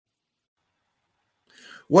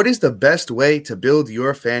What is the best way to build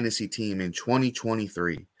your fantasy team in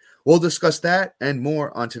 2023? We'll discuss that and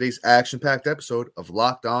more on today's action-packed episode of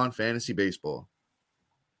Locked On Fantasy Baseball.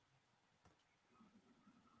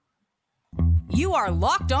 You are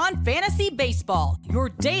Locked On Fantasy Baseball, your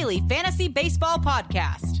daily fantasy baseball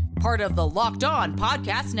podcast. Part of the Locked On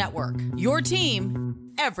Podcast Network, your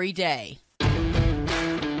team every day.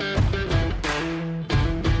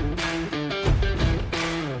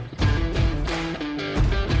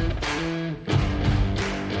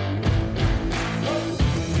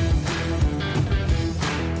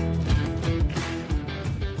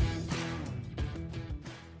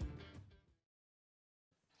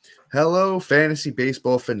 Hello, fantasy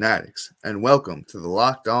baseball fanatics, and welcome to the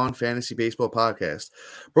Locked On Fantasy Baseball podcast,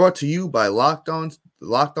 brought to you by Locked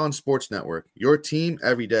On Sports Network, your team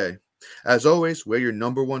every day. As always, we're your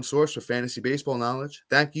number one source for fantasy baseball knowledge.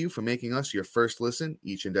 Thank you for making us your first listen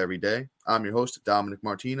each and every day. I'm your host, Dominic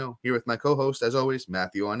Martino, here with my co-host, as always,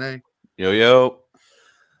 Matthew Arne. Yo.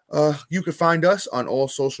 You can find us on all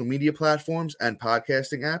social media platforms and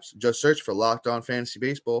podcasting apps. Just search for Locked On Fantasy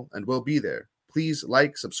Baseball, and we'll be there. Please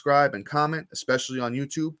like, subscribe, and comment, especially on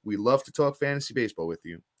YouTube. We love to talk fantasy baseball with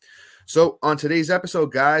you. So on today's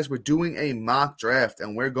episode, guys, we're doing a mock draft,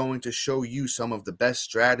 and we're going to show you some of the best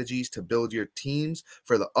strategies to build your teams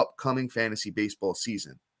for the upcoming fantasy baseball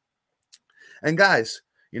season. And guys,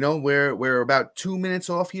 you know, we're about 2 minutes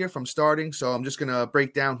off here from starting, so I'm just going to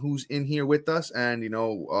break down who's in here with us and,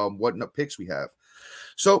 what picks we have.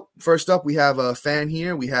 So first up, we have a fan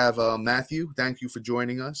here. We have Matthew. Thank you for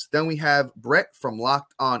joining us. Then we have Brett from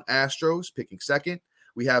Locked On Astros picking second.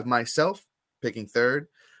 We have myself picking third.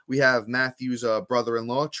 We have Matthew's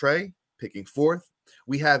brother-in-law, Trey, picking fourth.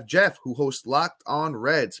 We have Jeff, who hosts Locked On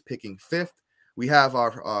Reds, picking fifth. We have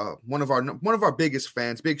our one of our biggest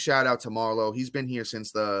fans. Big shout out to Marlo. He's been here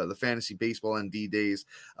since the fantasy baseball MD days.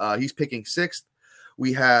 He's picking sixth.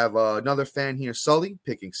 We have another fan here, Sully,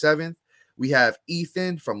 picking seventh. We have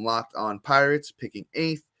Ethan from Locked On Pirates picking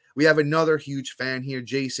eighth. We have another huge fan here,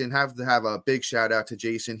 Jason. Have to have a big shout out to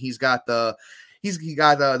Jason. He got the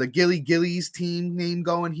Gilly Gillies team name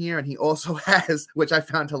going here, and he also has, which I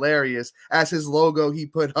found hilarious, as his logo, he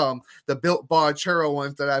put the Built Bar churro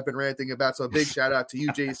ones that I've been ranting about. So a big shout out to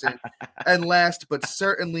you, Jason. And last but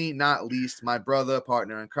certainly not least, my brother,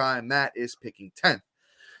 partner in crime, Matt, is picking 10th.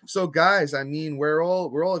 So guys, I mean, we're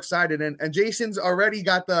all excited, and Jason's already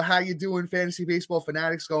got the how you doing fantasy baseball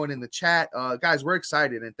fanatics going in the chat. Guys, we're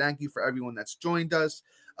excited, and thank you for everyone that's joined us.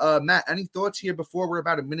 Matt, any thoughts here before we're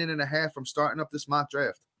about a minute and a half from starting up this mock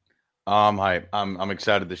draft? Hi. I'm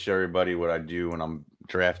excited to show everybody what I do when I'm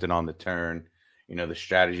drafting on the turn. You know, the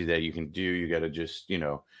strategy that you can do. You got to just,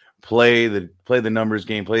 play the numbers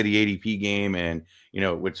game, play the ADP game, and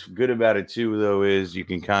what's good about it too, though, is you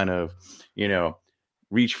can kind of,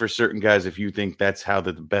 reach for certain guys if you think that's how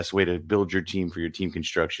the best way to build your team for your team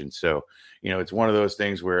construction. So, it's one of those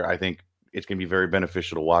things where I think it's going to be very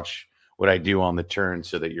beneficial to watch what I do on the turn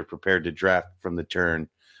so that you're prepared to draft from the turn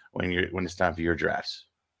when it's time for your drafts.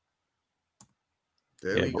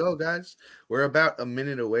 There we go, guys. We're about a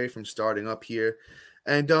minute away from starting up here.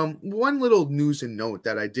 And one little news and note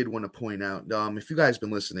that I did want to point out, if you guys been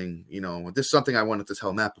listening, this is something I wanted to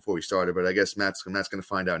tell Matt before we started, but I guess Matt's going to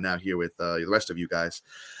find out now here with the rest of you guys.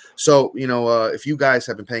 So, if you guys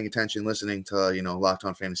have been paying attention, listening to, Locked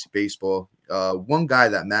On Fantasy Baseball, one guy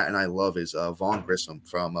that Matt and I love is Vaughn Grissom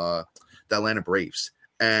from the Atlanta Braves.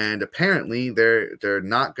 And apparently they're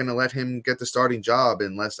not going to let him get the starting job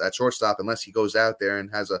unless he goes out there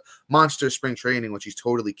and has a monster spring training, which he's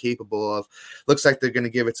totally capable of. Looks like they're going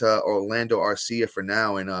to give it to Orlando Arcia for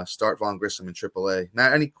now and start Vaughn Grissom in AAA.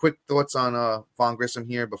 Matt, any quick thoughts on Vaughn Grissom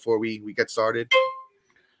here before we get started?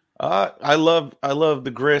 I love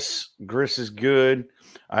the Gris. Gris is good.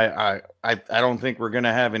 I don't think we're going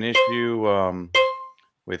to have an issue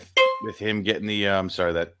with him getting the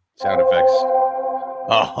sorry, that sound effects.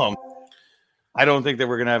 I don't think that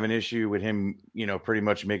we're going to have an issue with him, pretty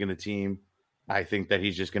much making the team. I think that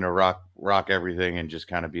he's just going to rock everything and just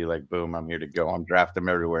kind of be like, boom, I'm here to go. I'm drafting him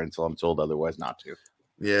everywhere until I'm told otherwise not to.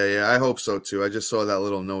 Yeah, I hope so too. I just saw that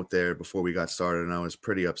little note there before we got started, and I was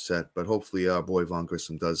pretty upset. But hopefully our boy Vaughn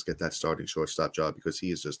Grissom does get that starting shortstop job because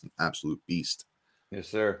he is just an absolute beast. Yes,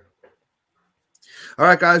 sir. All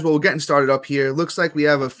right, guys. Well, we're getting started up here. Looks like we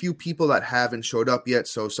have a few people that haven't showed up yet,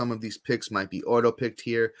 so some of these picks might be auto-picked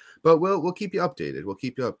here. But we'll keep you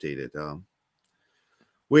updated.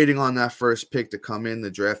 Waiting on that first pick to come in. The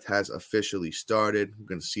draft has officially started. We're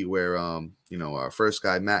going to see where our first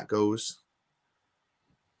guy Matt goes.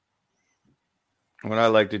 What I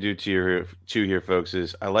like to do too here, folks,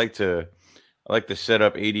 is I like to I like to set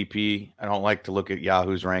up ADP. I don't like to look at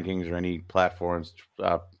Yahoo's rankings or any platforms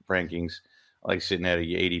rankings. I like sitting at a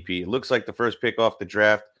ADP. It looks like the first pick off the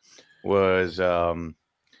draft was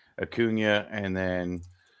Acuna, and then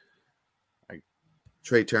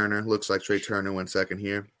Trey Turner. Looks like Trey Turner went second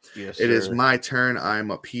here. yes, It is sir. my turn.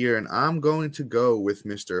 I'm up here, and I'm going to go with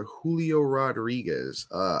Mr. Julio Rodriguez.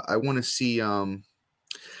 I want to see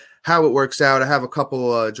how it works out. I have a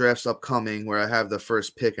couple drafts upcoming where I have the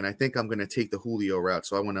first pick, and I think I'm going to take the Julio route.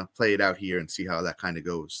 So I want to play it out here and see how that kind of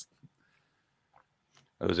goes.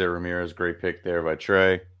 Jose Ramirez, great pick there by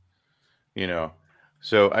Trey.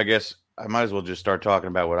 So I guess I might as well just start talking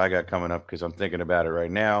about what I got coming up because I'm thinking about it right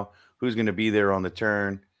now. Who's going to be there on the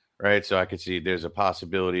turn, right? So I could see there's a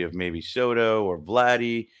possibility of maybe Soto or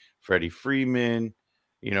Vladdy, Freddie Freeman.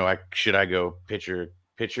 Should I go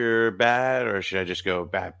pitcher bat, or should I just go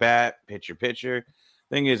bat pitcher?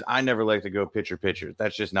 Thing is, I never like to go pitcher.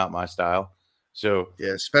 That's just not my style. So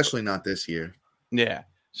yeah, especially not this year. Yeah.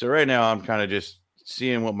 So right now I'm kind of just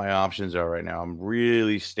seeing what my options are right now. I'm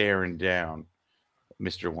really staring down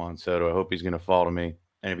Mr. Juan Soto. I hope he's going to fall to me.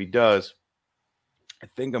 And if he does, I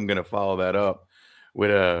think I'm going to follow that up with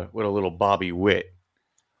a little Bobby Witt.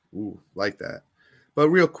 Ooh, like that. But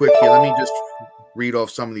real quick here, let me just read off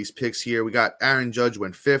some of these picks here. We got Aaron Judge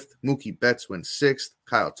went 5th, Mookie Betts went 6th,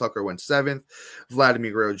 Kyle Tucker went 7th,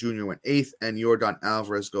 Vladimir Guerrero Jr. went 8th, and Yordan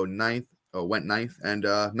Alvarez went 9th.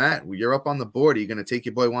 And Matt, you're up on the board. Are you going to take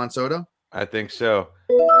your boy Juan Soto? I think so.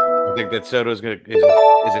 I think that Soto is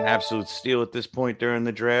an absolute steal at this point during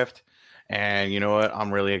the draft. And you know what?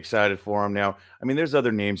 I'm really excited for him now. I mean, there's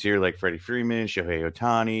other names here like Freddie Freeman, Shohei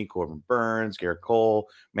Ohtani, Corbin Burns, Garrett Cole,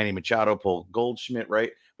 Manny Machado, Paul Goldschmidt,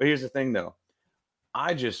 right? But here's the thing, though.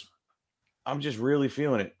 I'm just really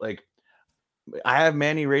feeling it. Like, I have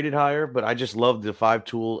Manny rated higher, but I just love the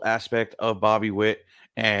 5-tool aspect of Bobby Witt.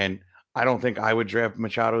 And I don't think I would draft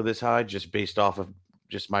Machado this high just based off of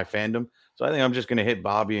just my fandom. So I think I'm just going to hit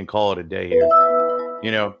Bobby and call it a day here.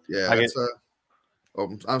 Yeah, I'm sorry. I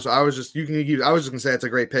was just gonna say it's a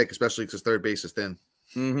great pick, especially because third base is thin.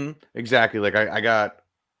 Mm-hmm. Exactly. Like I got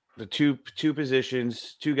the two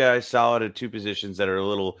positions, two guys solid at two positions that are a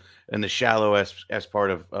little in the shallow as part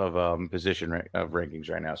of position of rankings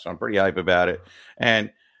right now. So I'm pretty hype about it. And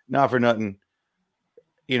not for nothing,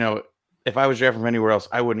 if I was drafted from anywhere else,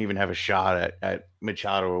 I wouldn't even have a shot at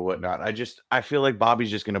Machado or whatnot. I feel like Bobby's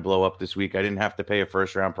just going to blow up this week. I didn't have to pay a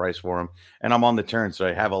first round price for him, and I'm on the turn, so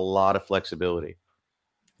I have a lot of flexibility.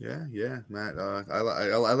 Yeah, Matt. I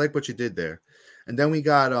like what you did there. And then we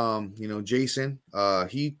got Jason.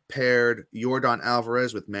 He paired Yordan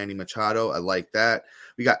Alvarez with Manny Machado. I like that.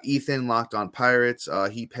 We got Ethan locked on Pirates.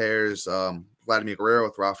 He pairs Vladimir Guerrero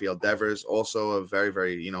with Rafael Devers. Also a very,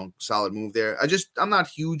 very solid move there. I'm not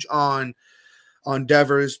huge on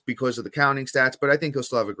Devers because of the counting stats, but I think he'll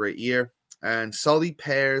still have a great year. And Sully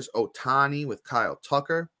pairs Ohtani with Kyle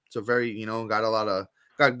Tucker. So very got a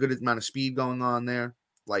good amount of speed going on there.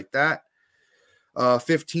 Like that.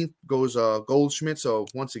 15th goes Goldschmidt. So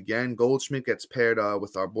once again, Goldschmidt gets paired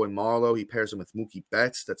with our boy Marlowe. He pairs him with Mookie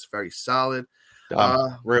Betts. That's very solid.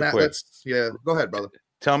 Real quick. Go ahead, brother.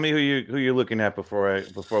 Tell me who you're looking at before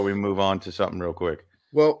we move on to something real quick.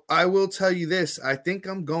 Well, I will tell you this. I think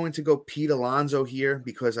I'm going to go Pete Alonso here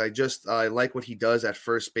because I like what he does at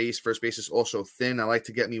first base. First base is also thin. I like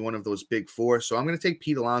to get me one of those big four. So I'm going to take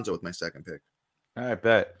Pete Alonso with my second pick. I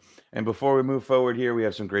bet. And before we move forward here, we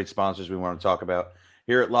have some great sponsors we want to talk about.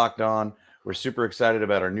 Here at Locked On, we're super excited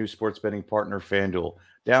about our new sports betting partner, FanDuel.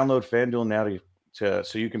 Download FanDuel now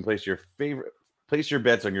so you can place your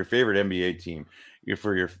bets on your favorite NBA team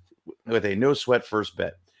with a no sweat first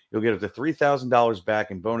bet. You'll get up to $3,000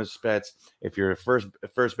 back in bonus bets if your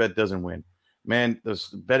first bet doesn't win. Man,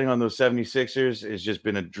 betting on those 76ers has just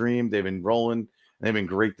been a dream. They've been rolling, and they've been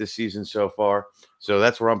great this season so far. So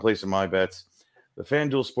that's where I'm placing my bets. The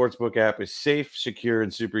FanDuel Sportsbook app is safe, secure,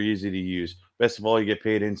 and super easy to use. Best of all, you get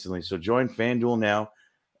paid instantly. So join FanDuel now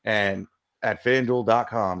and at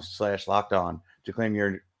FanDuel.com/lockedon to claim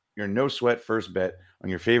your no-sweat first bet on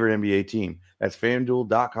your favorite NBA team. That's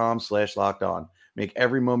FanDuel.com/lockedon. Make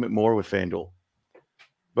every moment more with FanDuel.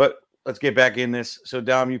 But let's get back in this. So,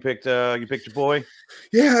 Dom, you picked your boy?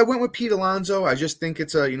 Yeah, I went with Pete Alonso. I just think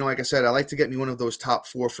it's like I said, I like to get me one of those top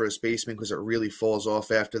 4 first basemen because it really falls off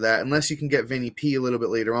after that. Unless you can get Vinny P a little bit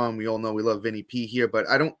later on. We all know we love Vinny P here, but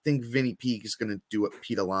I don't think Vinny P is going to do what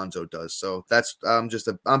Pete Alonso does. So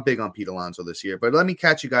I'm big on Pete Alonso this year. But let me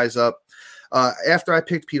catch you guys up. After I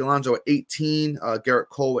picked Pete Alonso at 18, Garrett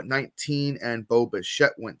Cole at 19, and Bo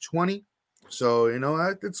Bichette went 20. So,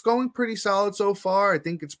 it's going pretty solid so far. I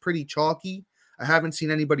think it's pretty chalky. I haven't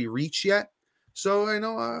seen anybody reach yet. So I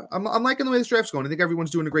know I'm liking the way this draft's going. I think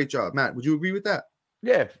everyone's doing a great job. Matt, would you agree with that?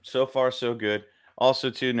 Yeah, so far so good. Also,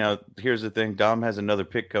 too, now here's the thing: Dom has another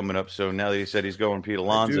pick coming up. So now that he said he's going Pete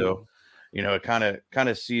Alonso, it kind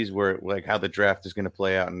of sees where like how the draft is going to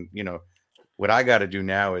play out, and what I got to do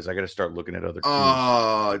now is I got to start looking at other teams.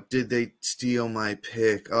 Oh, did they steal my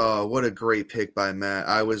pick? Oh, what a great pick by Matt.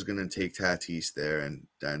 I was going to take Tatis there,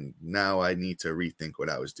 and now I need to rethink what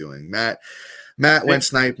I was doing. Matt went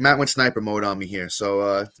sniper mode on me here.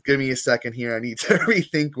 So give me a second here. I need to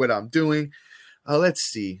rethink what I'm doing. Let's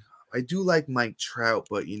see. I do like Mike Trout,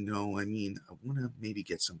 but I want to maybe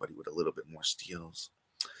get somebody with a little bit more steals.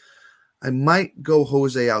 I might go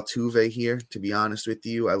Jose Altuve here, to be honest with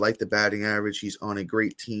you. I like the batting average. He's on a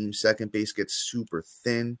great team. Second base gets super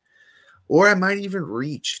thin. Or I might even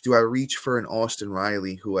reach. Do I reach for an Austin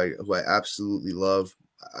Riley, who I absolutely love?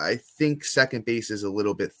 I think second base is a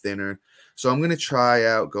little bit thinner. So I'm going to try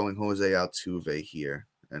out going Jose Altuve here.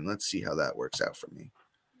 And let's see how that works out for me.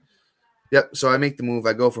 Yep, so I make the move.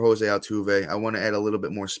 I go for Jose Altuve. I want to add a little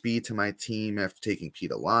bit more speed to my team after taking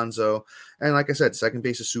Pete Alonso. And like I said, second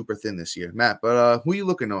base is super thin this year. Matt, but who are you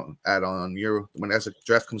looking at as the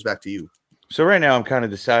draft comes back to you? So right now I'm kind of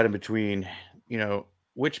deciding between,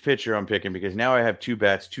 which pitcher I'm picking, because now I have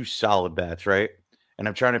two solid bats, right? And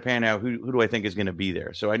I'm trying to pan out who do I think is going to be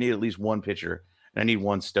there. So I need at least one pitcher and I need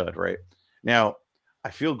one stud, right? Now, I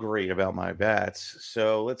feel great about my bats.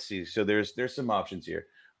 So let's see. So there's some options here.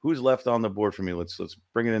 Who's left on the board for me? Let's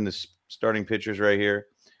bring it in the starting pitchers right here.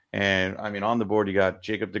 And I mean, on the board, you got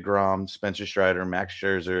Jacob deGrom, Spencer Strider, Max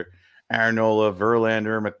Scherzer, Aaron Nola,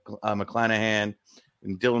 Verlander, McClanahan,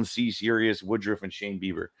 and Dylan Cease, Urias, Woodruff, and Shane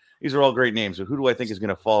Bieber. These are all great names. So who do I think is going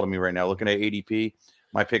to fall to me right now? Looking at ADP,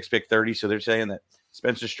 my pick's pick 30. So they're saying that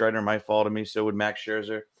Spencer Strider might fall to me. So would Max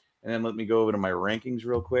Scherzer. And then let me go over to my rankings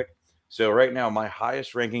real quick. So right now, my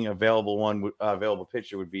highest ranking available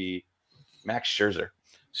pitcher would be Max Scherzer.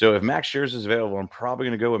 So if Max Scherzer is available, I'm probably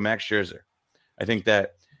going to go with Max Scherzer. I think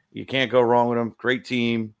that you can't go wrong with him. Great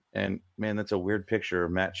team. And, man, that's a weird picture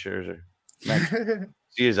of Matt Scherzer. See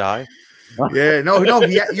his eye? Yeah, no.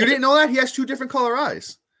 You didn't know that? He has two different color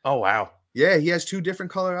eyes. Oh, wow. Yeah, he has two different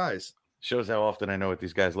color eyes. Shows how often I know what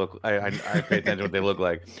these guys look like. I pay attention to what they look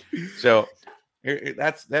like. So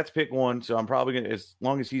that's pick one. So I'm probably going to, as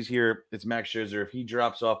long as he's here, it's Max Scherzer. If he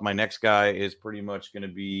drops off, my next guy is pretty much going to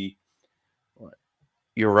be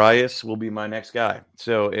Urias will be my next guy.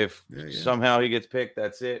 So if somehow he gets picked,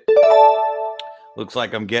 that's it. Looks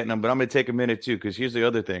like I'm getting him, but I'm going to take a minute too, because here's the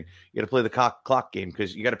other thing. You got to play the clock game,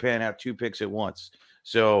 because you got to pan out two picks at once.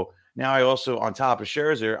 So now I also, on top of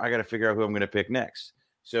Scherzer, I got to figure out who I'm going to pick next.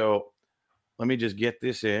 So let me just get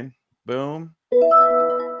this in. Boom.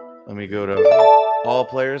 Let me go to all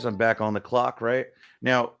players. I'm back on the clock, right?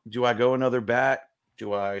 Now, do I go another bat?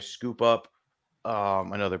 Do I scoop up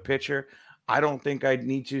another pitcher? I don't think I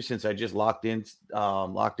need to, since I just locked in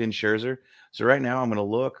Scherzer. So right now I'm going to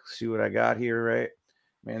look, see what I got here, right?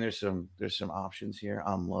 Man, there's some options here.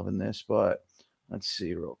 I'm loving this, but let's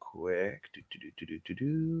see real quick.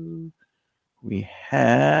 We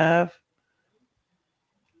have,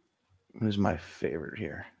 who's my favorite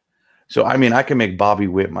here? So, I mean, I can make Bobby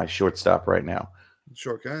Witt my shortstop right now.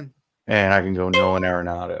 Sure can. And I can go Nolan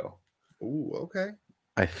Arenado. Ooh, okay.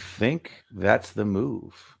 I think that's the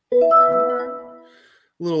move.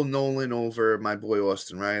 Little Nolan over my boy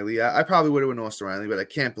Austin Riley. I probably would have went Austin Riley, but I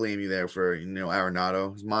can't blame you there for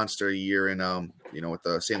Arenado. His monster year in with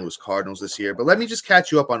the St. Louis Cardinals this year. But let me just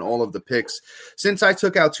catch you up on all of the picks. Since I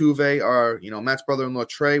took Altuve, Matt's brother-in-law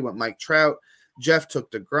Trey went Mike Trout. Jeff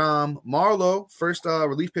took deGrom. Marlo, first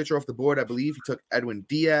relief pitcher off the board, I believe. He took Edwin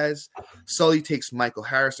Diaz. Sully takes Michael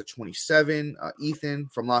Harris at 27. Ethan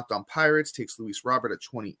from Locked On Pirates takes Luis Robert at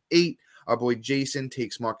 28. Our boy Jason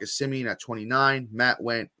takes Marcus Semien at 29. Matt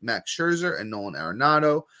went Max Scherzer and Nolan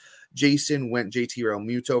Arenado. Jason went JT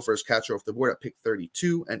Realmuto, first catcher off the board at pick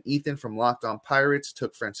 32. And Ethan from Locked On Pirates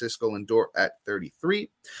took Francisco Lindor at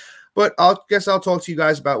 33. But I'll talk to you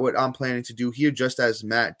guys about what I'm planning to do here, just as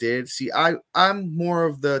Matt did. See, I'm more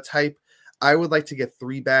of the type, I would like to get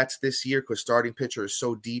 3 bats this year because starting pitcher is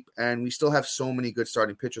so deep, and we still have so many good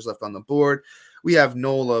starting pitchers left on the board. We have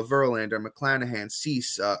Nola, Verlander, McClanahan,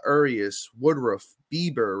 Cease, Urias, Woodruff,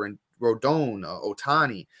 Bieber, and Rodon,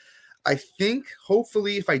 Ohtani. I think,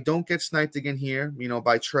 hopefully, if I don't get sniped again here,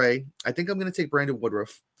 by Trey, I think I'm going to take Brandon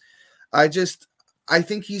Woodruff. I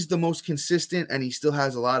think he's the most consistent, and he still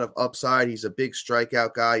has a lot of upside. He's a big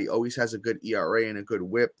strikeout guy. He always has a good ERA and a good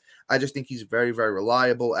whip. I just think he's very, very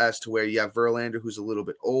reliable, as to where you have Verlander, who's a little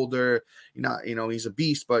bit older. He's a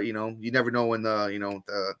beast, but, you never know when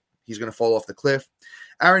he he's going to fall off the cliff.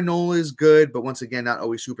 Aaron Nola is good, but once again, not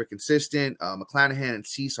always super consistent. McClanahan and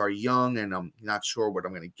Cease are young, and I'm not sure what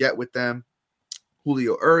I'm going to get with them.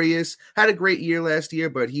 Julio Urias had a great year last year,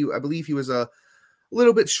 but I believe he was a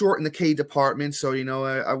little bit short in the K department. So,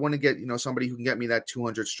 I want to get, somebody who can get me that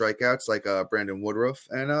 200 strikeouts like Brandon Woodruff.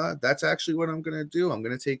 And that's actually what I'm going to do. I'm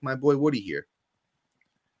going to take my boy Woody here.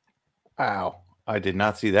 Wow. I did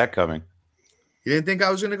not see that coming. You didn't think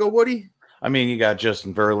I was going to go Woody? I mean, you got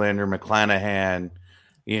Justin Verlander, McClanahan,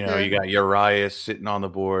 you got Urias sitting on the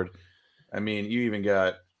board. I mean, you even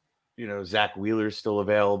got, Zach Wheeler still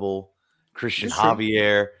available, Christian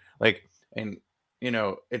Javier.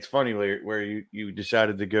 It's funny where you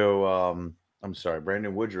decided to go,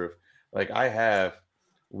 Brandon Woodruff. Like, I have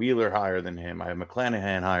Wheeler higher than him. I have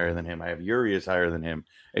McClanahan higher than him. I have Urias higher than him.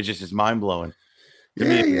 It's mind-blowing.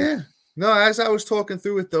 Yeah. No, as I was talking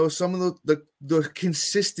through it, though, some of the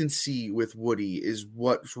consistency with Woody is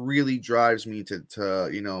what really drives me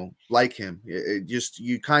to like him. It just,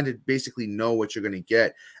 you kind of basically know what you're going to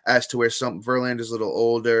get, as to where Verlander's a little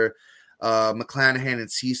older. McClanahan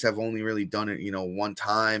and Cease have only really done it, one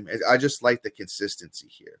time. I just like the consistency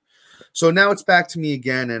here. So now it's back to me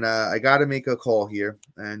again, and I got to make a call here,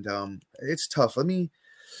 and it's tough.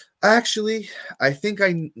 I think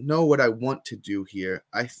I know what I want to do here.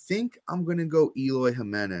 I think I'm going to go Eloy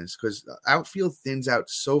Jimenez, because outfield thins out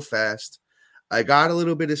so fast. I got a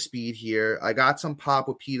little bit of speed here. I got some pop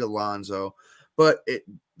with Pete Alonso, but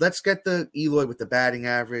let's get the Eloy with the batting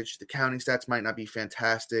average. The counting stats might not be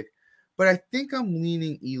fantastic, but I think I'm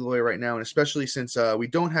leaning Eloy right now, and especially since we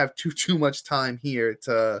don't have too much time here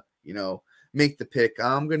to, make the pick,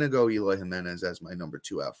 I'm going to go Eloy Jimenez as my number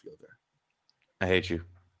 2 outfielder. I hate you.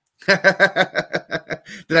 Did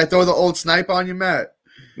I throw the old snipe on you, Matt?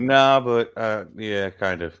 No, but yeah,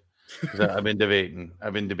 kind of. I've been debating.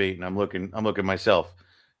 I'm looking myself.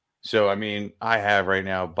 So I mean, I have right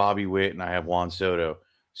now Bobby Witt and I have Juan Soto.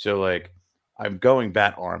 So like, I'm going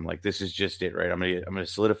bat arm. Like, this is just it, right? I'm gonna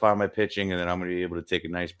solidify my pitching, and then I'm gonna be able to take a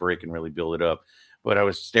nice break and really build it up. But I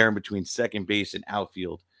was staring between second base and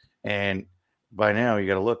outfield, and by now you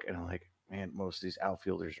got to look, and I'm like, man, most of these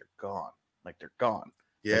outfielders are gone. Like, they're gone.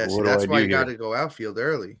 Yeah, like, that's why you got to go outfield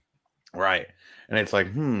early, right? And it's like,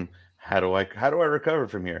 how do I recover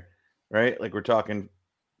from here, right? Like, we're talking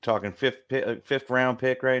fifth round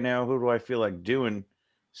pick right now. Who do I feel like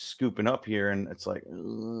scooping up here? And it's like, I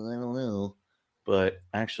don't know. But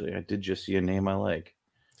actually, I did just see a name I like.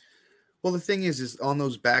 Well, the thing is on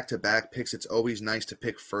those back-to-back picks, it's always nice to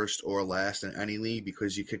pick first or last in any league,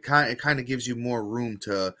 because it kind of gives you more room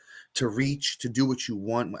to reach, to do what you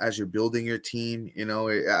want as you're building your team.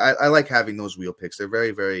 I like having those wheel picks. They're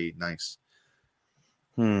very, very nice.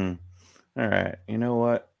 All right. You know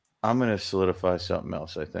what? I'm going to solidify something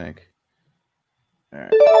else, I think. All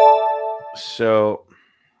right. So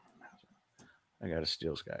I got a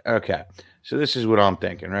steals guy. Okay. So this is what I'm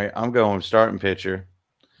thinking, right? I'm going starting pitcher.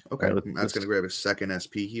 Okay. Right, that's going to grab a second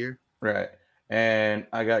SP here. Right. And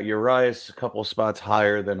I got Urias a couple spots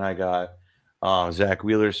higher than I got Zach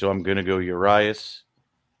Wheeler. So I'm going to go Urias.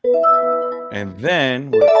 And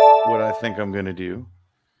then what I think I'm going to do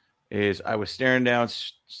is, I was staring down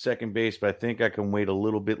second base, but I think I can wait a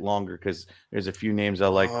little bit longer because there's a few names I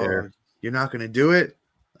like there. You're not going to do it?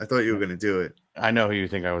 I thought you were going to do it. I know who you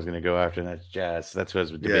think I was going to go after, and that's Jazz. That's what I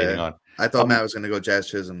was debating on. I thought Matt was going to go Jazz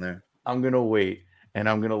Chisholm there. I'm going to wait, and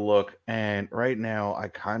I'm going to look. And right now, I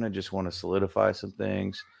kind of just want to solidify some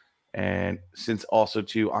things. And since also,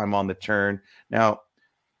 too, I'm on the turn. Now,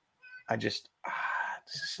 this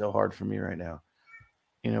is so hard for me right now.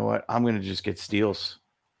 You know what? I'm going to just get steals.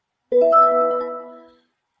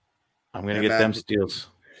 I'm going to get them steals.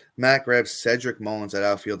 Matt grabs Cedric Mullins at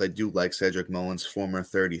outfield. I do like Cedric Mullins, former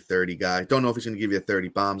 30-30 guy. Don't know if he's going to give you 30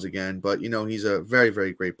 bombs again, but, he's a very,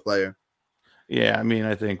 very great player. Yeah, I mean,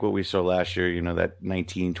 I think what we saw last year, that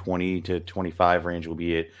 19, 20 to 25 range will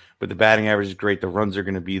be it. But the batting average is great. The runs are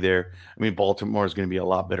going to be there. I mean, Baltimore is going to be a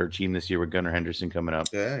lot better team this year with Gunnar Henderson coming up.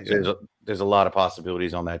 Yeah. So there's a lot of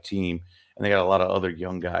possibilities on that team, and they got a lot of other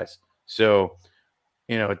young guys. So,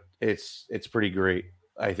 it's pretty great,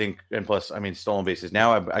 I think. And plus, I mean, stolen bases.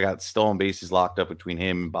 Now I got stolen bases locked up between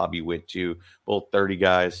him and Bobby Witt too, both 30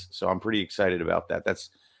 guys. So I'm pretty excited about that.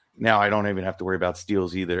 Now I don't even have to worry about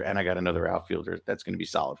steals either, and I got another outfielder that's going to be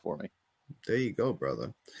solid for me. There you go,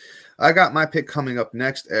 brother. I got my pick coming up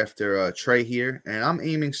next after Trey here, and I'm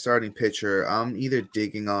aiming starting pitcher. I'm either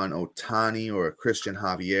digging on Ohtani or Christian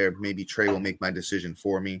Javier. Maybe Trey will make my decision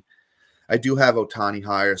for me. I do have Ohtani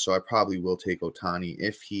higher, so I probably will take Ohtani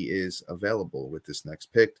if he is available with this next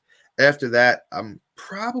pick. After that, I'm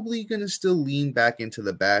probably going to still lean back into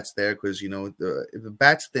the bats there because, the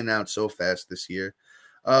bats thin out so fast this year.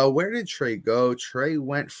 Where did Trey go? Trey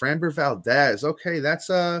went Framber Valdez. Okay, that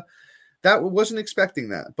wasn't expecting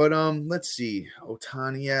that. But let's see.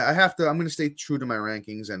 Ohtani, yeah, I'm going to stay true to my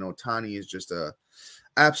rankings, and Ohtani is just a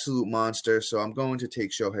absolute monster. So I'm going to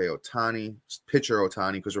take Shohei Ohtani, pitcher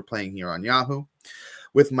Ohtani, because we're playing here on Yahoo.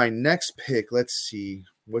 With my next pick, let's see.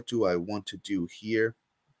 What do I want to do here?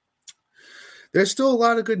 There's still a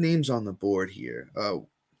lot of good names on the board here.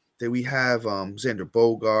 We have Xander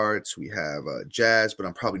Bogaerts. We have Jazz, but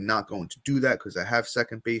I'm probably not going to do that because I have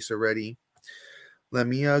second base already. Let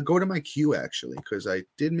me go to my queue, actually, because I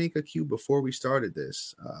did make a queue before we started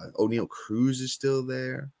this. O'Neal Cruz is still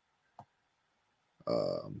there.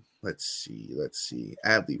 Let's see.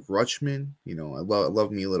 Adley Rutschman. I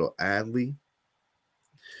love me a little Adley.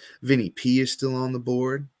 Vinny P is still on the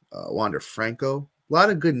board. Wander Franco. A lot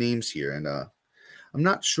of good names here, and I'm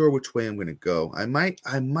not sure which way I'm going to go. I might,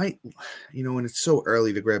 and it's so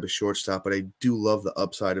early to grab a shortstop, but I do love the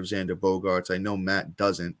upside of Xander Bogaerts. I know Matt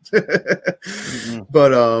doesn't,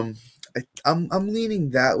 but I'm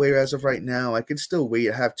leaning that way as of right now. I could still wait.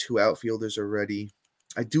 I have 2 outfielders already.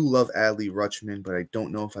 I do love Adley Rutschman, but I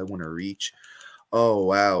don't know if I want to reach. Oh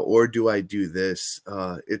wow! Or do I do this?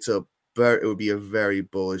 It would be a very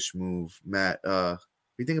bullish move, Matt. What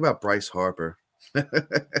do you think about Bryce Harper?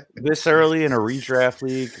 This early in a redraft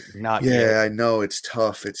league, not yet. Yeah, I know it's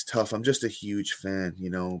tough. I'm just a huge fan,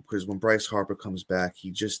 because when Bryce Harper comes back,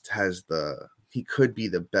 he just has he could be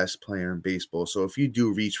the best player in baseball. So if you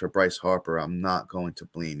do reach for Bryce Harper, I'm not going to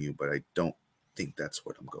blame you, but I don't think that's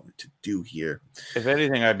what I'm going to do here. If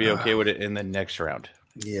anything, I'd be okay with it in the next round.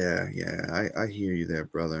 Yeah, I hear you there,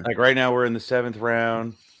 brother. Like right now, we're in the 7th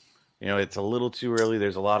round. It's a little too early. There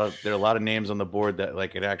are a lot of names on the board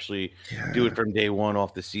that could actually do it from day one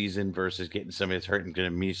off the season versus getting somebody that's hurt and going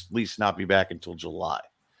to at least not be back until July.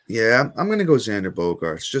 Yeah, I'm going to go Xander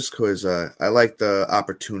Bogaerts just because I like the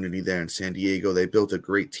opportunity there in San Diego. They built a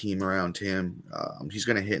great team around him. He's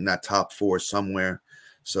going to hit in that top 4 somewhere.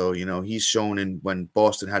 So, he's shown when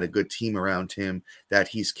Boston had a good team around him that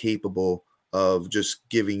he's capable of just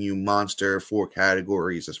giving you monster 4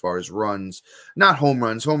 categories as far as runs, not home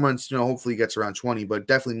runs. Home runs, hopefully gets around 20, but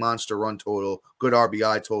definitely monster run total, good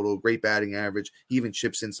RBI total, great batting average. He even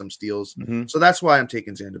chips in some steals. Mm-hmm. So that's why I'm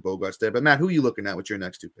taking Xander Bogaerts there. But Matt, who are you looking at with your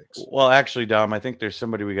next 2 picks? Well, actually, Dom, I think there's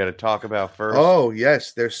somebody we got to talk about first. Oh,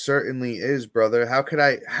 yes, there certainly is, brother. How could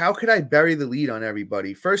I bury the lead on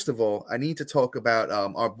everybody? First of all, I need to talk about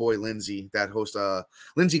our boy Lindsay that hosts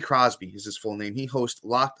Lindsay Crosby is his full name. He hosts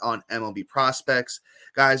Locked on MLB Prospects.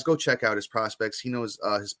 Guys, go check out his prospects. He knows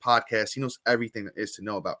his podcast. He knows everything there is to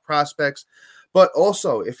know about prospects. But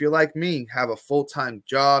also, if you're like me, have a full-time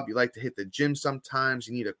job, you like to hit the gym sometimes,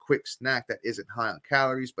 you need a quick snack that isn't high on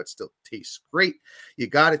calories but still tastes great, you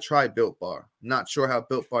got to try Built Bar. I'm not sure how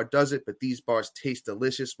Built Bar does it, but these bars taste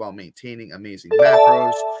delicious while maintaining amazing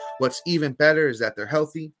macros. What's even better is that they're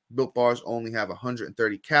healthy. Built Bars only have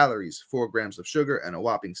 130 calories, 4 grams of sugar, and a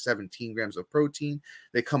whopping 17 grams of protein.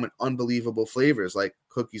 They come in unbelievable flavors like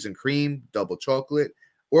cookies and cream, double chocolate,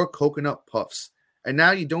 or coconut puffs. And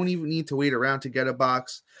now you don't even need to wait around to get a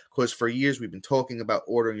box because for years we've been talking about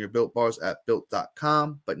ordering your Built Bars at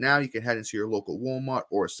Built.com, but now you can head into your local Walmart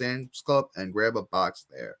or Sam's Club and grab a box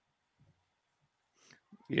there.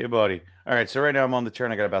 Yeah, buddy. All right, so right now I'm on the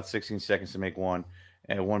turn. I got about 16 seconds to make one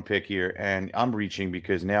pick here, and I'm reaching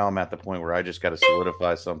because now I'm at the point where I just got to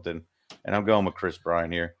solidify something, and I'm going with Chris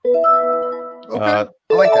Bryant here. Okay, I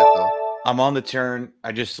like that, though. I'm on the turn.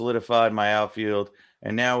 I just solidified my outfield,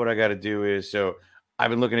 and now what I got to do is I've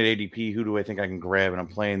been looking at ADP. Who do I think I can grab? And I'm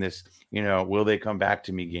playing this, will they come back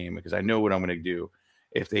to me game? Because I know what I'm going to do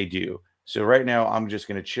if they do. So right now I'm just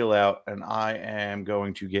going to chill out, and I am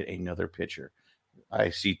going to get another pitcher. I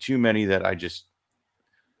see too many that I just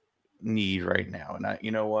need right now. And you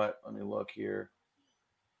know what? Let me look here.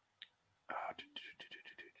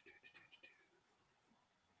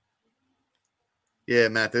 Yeah,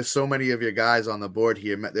 Matt, there's so many of your guys on the board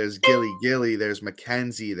here. There's Gilly, there's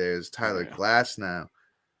McKenzie, there's Tyler Glass now.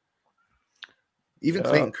 Even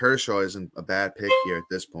Clayton Kershaw isn't a bad pick here at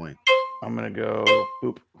this point. I'm going to go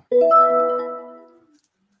boop.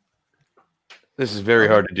 This is very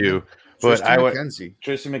hard to do. But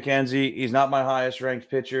Tristan McKenzie. He's not my highest ranked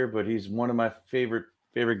pitcher, but he's one of my favorite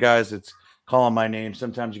guys that's calling my name.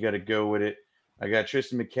 Sometimes you got to go with it. I got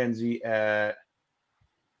Tristan McKenzie at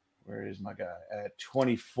where is my guy at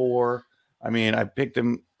 24. I mean, I picked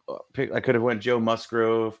him. I could have went Joe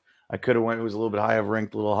Musgrove. I could have went. It was a little bit higher,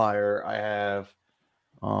 ranked a little higher. I have,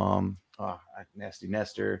 Nasty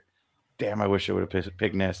Nestor. Damn, I wish I would have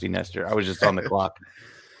picked Nasty Nestor. I was just on the clock.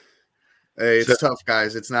 Hey, it's tough,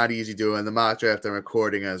 guys. It's not easy doing the mock draft and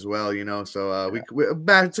recording as well, So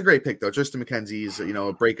it's a great pick though. Tristan McKenzie's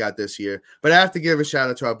a breakout this year. But I have to give a shout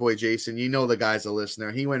out to our boy Jason. The guy's a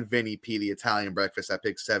listener. He went Vinny P, the Italian breakfast at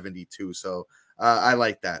pick 72. So I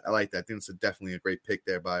like that. I think it's definitely a great pick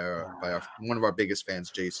there by our one of our biggest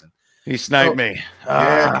fans, Jason. He sniped me.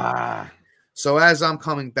 Yeah. So as I'm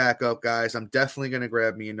coming back up, guys, I'm definitely going to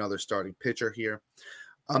grab me another starting pitcher here.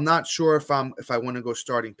 I'm not sure if I want to go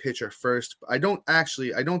starting pitcher first. I don't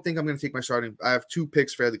think I'm going to take my starting. I have two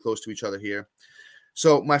picks fairly close to each other here.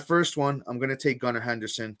 So my first one, I'm going to take Gunnar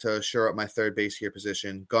Henderson to shore up my third base here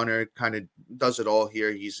position. Gunnar kind of does it all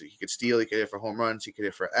here. He could steal, he could hit for home runs, he could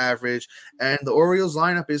hit for average, and the Orioles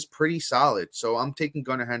lineup is pretty solid. So I'm taking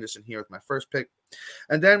Gunnar Henderson here with my first pick.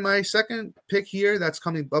 And then my second pick here, that's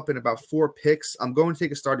coming up in about 4 picks. I'm going to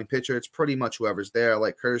take a starting pitcher. It's pretty much whoever's there. I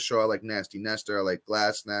like Kershaw, I like Nasty Nestor, I like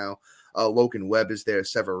Glasnow. Logan Webb is there,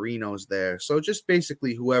 Severino's there. So just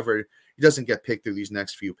basically whoever doesn't get picked through these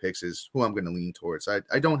next few picks is who I'm going to lean towards.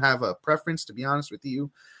 I don't have a preference, to be honest with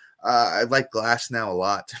you. I like Glasnow a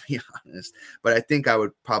lot, to be honest. But I think I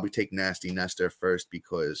would probably take Nasty Nestor first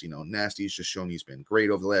because, Nasty's just shown he's been great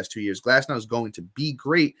over the last 2 years. Glasnow is going to be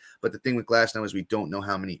great, but the thing with Glasnow is we don't know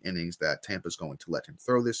how many innings that Tampa's going to let him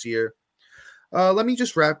throw this year. Let me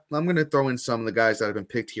just wrap. I'm going to throw in some of the guys that have been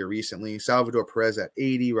picked here recently. Salvador Perez at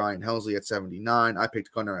 80, Ryan Helsley at 79. I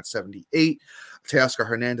picked Gunnar at 78. Teoscar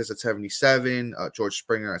Hernandez at 77. George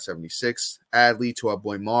Springer at 76. Adley to our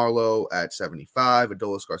boy Marlowe at 75.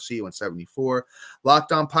 Adolis Garcia at 74.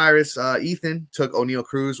 Locked On Pirates, Ethan took O'Neal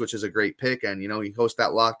Cruz, which is a great pick. And, he hosts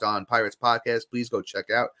that Locked On Pirates podcast. Please go check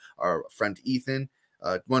out our friend Ethan.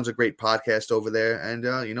 Runs a great podcast over there. And,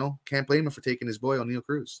 can't blame him for taking his boy O'Neal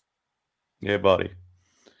Cruz. Yeah, buddy.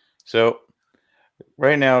 So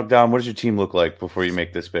right now, Dom, what does your team look like before you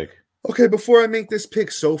make this pick? Okay, before I make this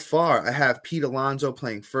pick so far, I have Pete Alonso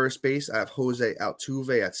playing first base. I have Jose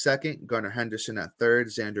Altuve at second, Gunnar Henderson at third,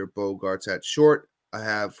 Xander Bogaerts at short. I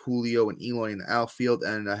have Julio and Eloy in the outfield,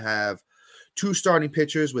 and I have 2 starting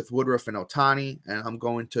pitchers with Woodruff and Ohtani, and I'm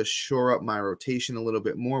going to shore up my rotation a little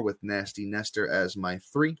bit more with Nasty Nestor as my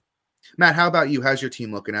 3. Matt, how about you? How's your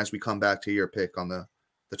team looking as we come back to your pick on the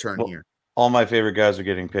turn here? All my favorite guys are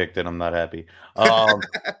getting picked, and I'm not happy.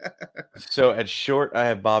 So at short, I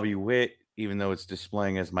have Bobby Witt, even though it's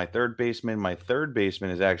displaying as my third baseman. My third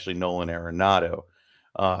baseman is actually Nolan Arenado.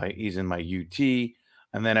 He's in my UT.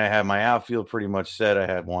 And then I have my outfield pretty much set. I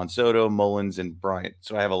have Juan Soto, Mullins, and Bryant.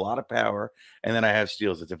 So I have a lot of power. And then I have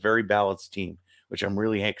steals. It's a very balanced team, which I'm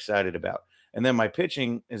really excited about. And then my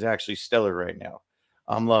pitching is actually stellar right now.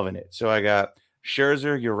 I'm loving it. So I got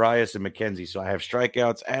Scherzer, Urias, and McKenzie. So I have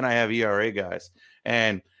strikeouts and I have ERA guys,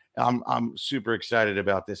 and I'm super excited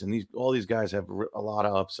about this. And all these guys have a lot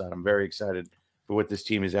of upside. I'm very excited for what this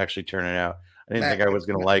team is actually turning out. I didn't think I was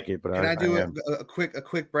going to like it, but can I do a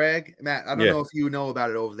quick brag, Matt? I don't know if you know about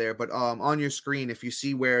it over there, but on your screen, if you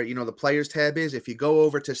see where the players tab is, if you go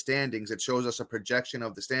over to standings, it shows us a projection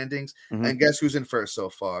of the standings. Mm-hmm. And guess who's in first so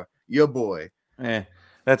far? Your boy.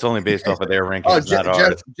 That's only based off of their rankings.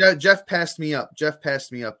 Jeff passed me up. Jeff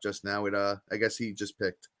passed me up just now. I guess he just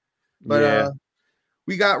picked. But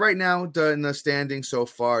we got right now in the standing so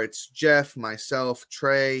far. It's Jeff, myself,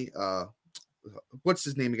 Trey. What's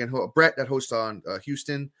his name again? Brett that hosts on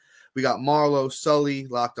Houston. We got Marlo, Sully,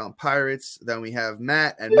 Locked On Pirates. Then we have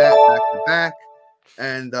Matt back to back,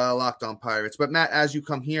 and Locked On Pirates. But Matt, as you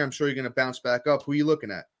come here, I'm sure you're going to bounce back up. Who are you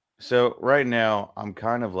looking at? So right now, I'm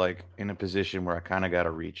kind of like in a position where I kind of got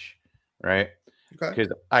to reach, right? Okay.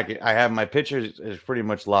 Because I have my pitchers is pretty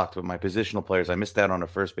much locked with my positional players. I missed out on a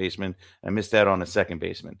first baseman. I missed out on a second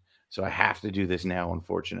baseman. So I have to do this now,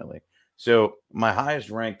 unfortunately. So my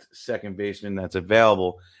highest ranked second baseman that's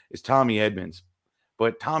available is Tommy Edmonds.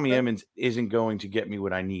 But Tommy Edmonds isn't going to get me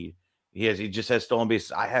what I need. He just has stolen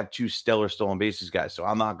bases. I have 2 stellar stolen bases guys, so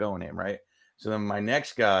I'm not going him, right? So then my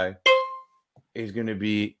next guy is going to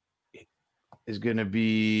be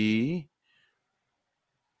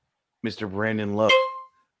Mr. Brandon Lowe.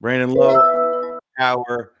 Brandon Lowe,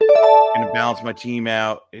 power, going to balance my team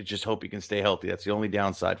out. I just hope he can stay healthy. That's the only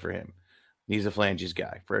downside for him. He's a phalanges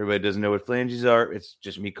guy. For everybody who doesn't know what phalanges are, it's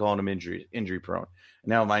just me calling him injury prone.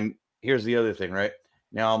 Now, here's the other thing, right?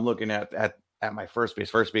 Now I'm looking at my first base.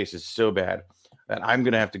 First base is so bad that I'm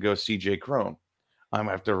going to have to go CJ Cron. I'm going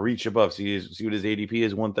to have to reach above. See what his ADP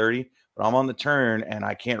is, 130. But I'm on the turn, and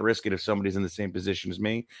I can't risk it if somebody's in the same position as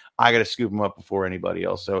me. I got to scoop him up before anybody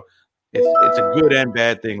else. So it's a good and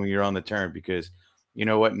bad thing when you're on the turn because you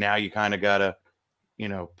know what? Now you kind of gotta,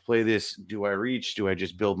 play this. Do I reach? Do I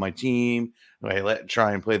just build my team? Do I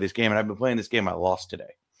try and play this game? And I've been playing this game. I lost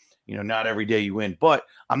today. Not every day you win, but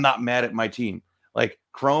I'm not mad at my team. Like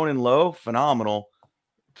Crone and Lowe, phenomenal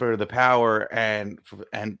for the power and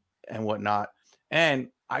whatnot. And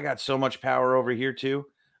I got so much power over here too,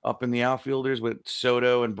 up in the outfielders with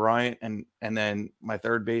Soto and Bryant, and then my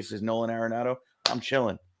third base is Nolan Arenado. I'm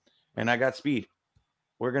chilling, and I got speed.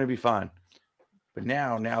 We're gonna be fine. But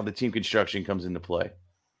now the team construction comes into play.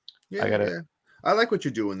 Yeah. I like what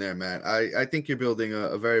you're doing there, Matt. I think you're building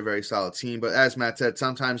a very, very solid team. But as Matt said,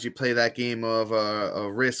 sometimes you play that game of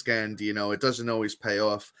a risk, and it doesn't always pay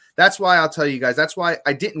off. That's why I'll tell you guys. That's why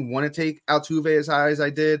I didn't want to take Altuve as high as I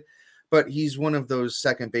did. But he's one of those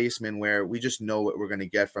second basemen where we just know what we're going to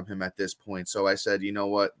get from him at this point. So I said, you know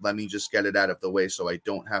what? Let me just get it out of the way so I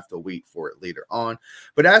don't have to wait for it later on.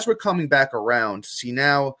 But as we're coming back around, see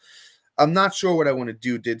now, I'm not sure what I want to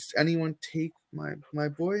do. Did anyone take my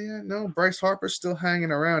boy yet? No, Bryce Harper's still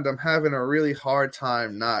hanging around. I'm having a really hard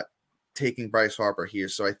time not taking Bryce Harper here.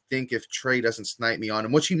 So I think if Trey doesn't snipe me on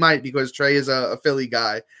him, which he might because Trey is a Philly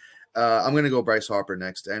guy, I'm going to go Bryce Harper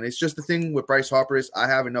next. And it's just the thing with Bryce Harper is I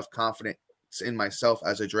have enough confidence in myself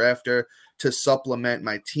as a drafter to supplement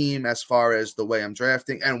my team as far as the way I'm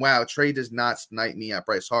drafting. And wow, Trey does not snipe me at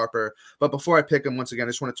Bryce Harper. But before I pick him, once again, I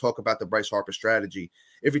just want to talk about the Bryce Harper strategy.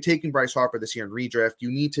 If you're taking Bryce Harper this year in redraft, you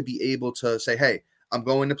need to be able to say, hey, I'm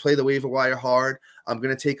going to play the waiver wire hard. I'm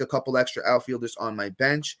going to take a couple extra outfielders on my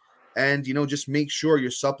bench. And, just make sure you're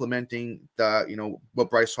supplementing the, what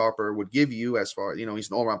Bryce Harper would give you as far, he's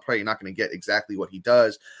an all-around player. You're not going to get exactly what he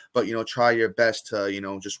does, but, try your best to,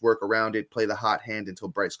 just work around it, play the hot hand until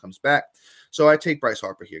Bryce comes back. So I take Bryce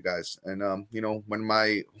Harper here, guys. And,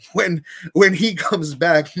 when he comes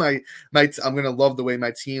back, I'm going to love the way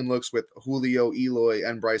my team looks with Julio, Eloy,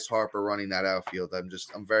 and Bryce Harper running that outfield.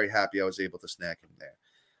 I'm very happy I was able to snag him there.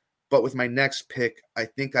 But with my next pick, I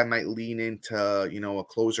think I might lean into, a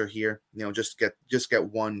closer here, just get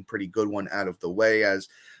one pretty good one out of the way as,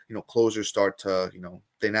 closers start to,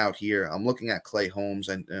 thin out here. I'm looking at Clay Holmes,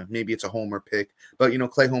 and maybe it's a homer pick, but,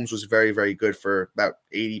 Clay Holmes was very, very good for about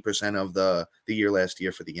 80% of the year last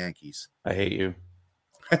year for the Yankees. I hate you.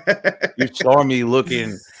 You saw me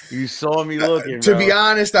looking. To be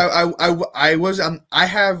honest, I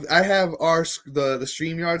have the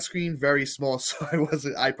StreamYard screen very small, so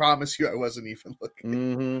I promise you I wasn't even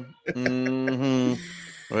looking.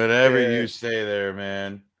 Whatever you say there,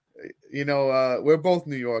 man. We're both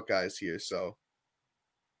New York guys here, so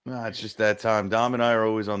it's just that time. Dom and I are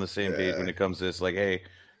always on the same page when it comes to this. Like, hey,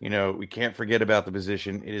 we can't forget about the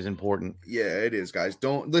position. It is important. Yeah, it is, guys.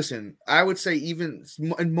 Don't listen. I would say even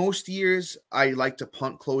in most years, I like to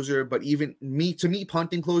punt closer, but even me,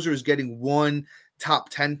 punting closer is getting one top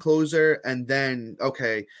 10 closer. And then,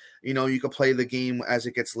 okay, you can play the game as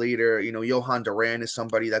it gets later. Johan Duran is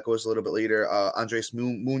somebody that goes a little bit later. Andres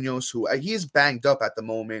Munoz, who he is banged up at the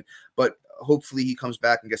moment, but hopefully he comes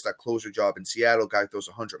back and gets that closer job in Seattle. Guy throws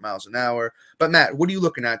 100 miles an hour. But Matt, what are you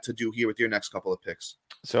looking at to do here with your next couple of picks?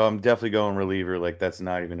 So I'm definitely going reliever. Like that's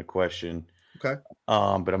not even a question. Okay.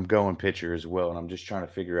 But I'm going pitcher as well, and I'm just trying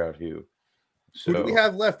to figure out who. So, who do we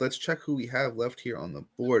have left? Let's check who we have left here on the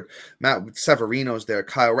board. Matt Severino's there.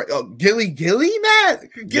 Kyle Wright. Oh, Gilly, Matt.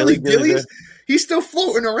 Gilly's he's still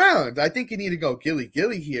floating around. I think you need to go Gilly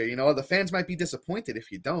here. The fans might be disappointed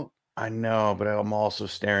if you don't. I know, but I'm also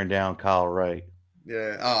staring down Kyle Wright.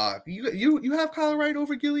 Yeah. You have Kyle Wright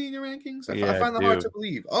over Gilly in your rankings? I find that hard to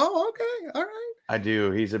believe. Oh, okay. All right. I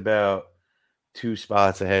do. He's about 2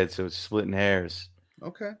 spots ahead, so it's splitting hairs.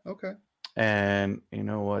 Okay. And you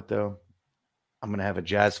know what, though? I'm going to have a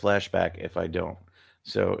Jazz flashback if I don't.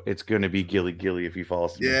 So it's going to be Gilly if he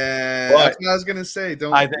falls to me. Yeah, that's what I was going to say.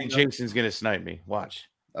 I think Jason's going to snipe me. Watch.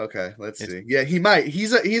 Okay, let's see. Yeah, he might.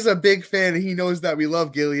 He's a big fan, and he knows that we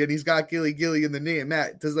love Gilly, and he's got Gilly in the name.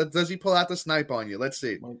 Matt, does he pull out the snipe on you? Let's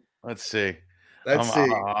see. Let's see.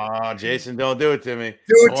 Jason, don't do it to me.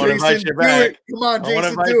 Do it, Jason. Do it. Come on,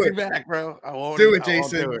 Jason. Do it. Back, bro. I won't do it,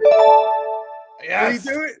 Jason. Do it. Yes. Did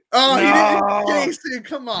he do it? Oh, no. He didn't. Jason,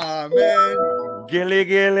 come on, man. Gilly.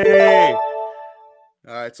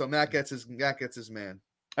 All right, so Matt gets his man.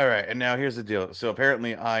 All right, and now here's the deal. So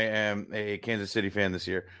apparently I am a Kansas City fan this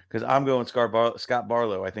year because I'm going Scott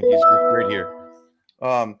Barlow. I think he's great here.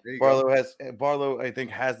 Barlow, I think,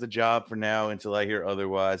 has the job for now until I hear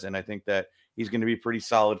otherwise, and I think that he's going to be pretty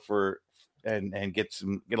solid and get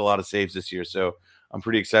a lot of saves this year. So I'm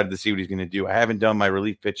pretty excited to see what he's going to do. I haven't done my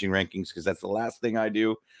relief pitching rankings because that's the last thing I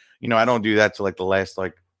do. I don't do that till the last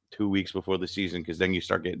 2 weeks before the season because then you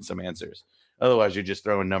start getting some answers. Otherwise, you're just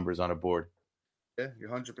throwing numbers on a board. Yeah, you're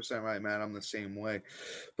 100% right, man. I'm the same way.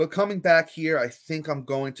 But coming back here, I think I'm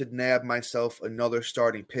going to nab myself another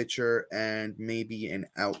starting pitcher and maybe an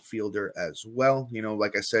outfielder as well.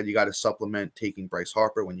 Like I said, you got to supplement taking Bryce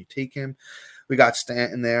Harper when you take him. We got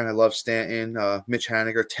Stanton there. I love Stanton. Mitch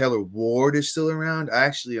Haniger. Taylor Ward is still around.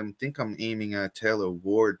 I think I'm aiming at Taylor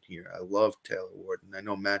Ward here. I love Taylor Ward, and I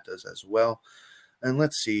know Matt does as well. And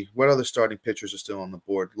let's see, what other starting pitchers are still on the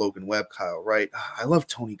board? Logan Webb, Kyle Wright. I love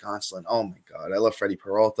Tony Gonsolin. Oh, my God. I love Freddie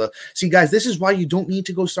Peralta. See, guys, this is why you don't need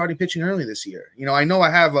to go starting pitching early this year. I know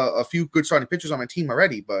I have a few good starting pitchers on my team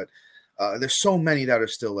already, but there's so many that are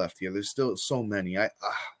still left here. There's still so many.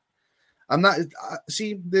 I'm not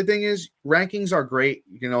see, the thing is, rankings are great.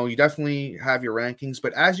 You definitely have your rankings,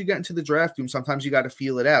 but as you get into the draft room, sometimes you got to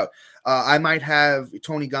feel it out. I might have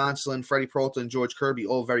Tony Gonsolin, Freddie Peralta, and George Kirby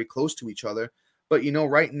all very close to each other. But,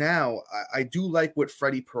 right now, I do like what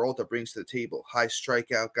Freddie Peralta brings to the table. High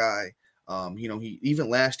strikeout guy. He even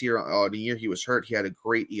last year, the year he was hurt, he had a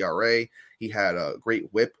great ERA. He had a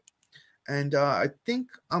great whip. And I think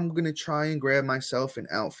I'm going to try and grab myself an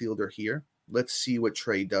outfielder here. Let's see what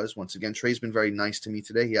Trey does. Once again, Trey's been very nice to me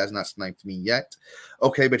today. He has not sniped me yet.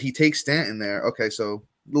 Okay, but he takes Stanton there. Okay, so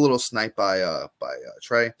a little snipe by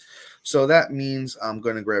Trey. So that means I'm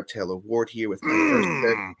going to grab Taylor Ward here with my first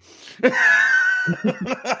pick.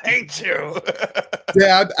 I hate you.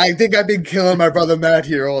 Yeah, I think I've been killing my brother Matt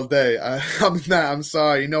here all day. I'm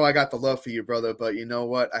sorry. I got the love for you, brother, but you know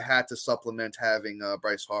what? I had to supplement having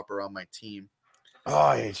Bryce Harper on my team. Oh,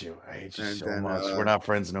 I hate you. I hate you so much. We're not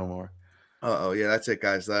friends no more. Yeah, that's it,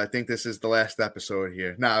 guys. I think this is the last episode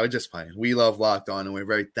here. No, we're just playing. We love Locked On, and we're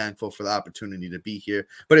very thankful for the opportunity to be here.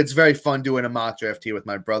 But it's very fun doing a mock draft here with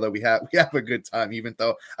my brother. We have a good time, even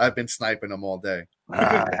though I've been sniping him all day.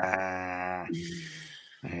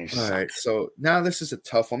 Nice. All right, so now this is a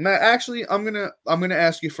tough one, Matt. Actually, I'm gonna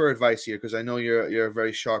ask you for advice here because I know you're a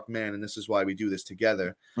very sharp man, and this is why we do this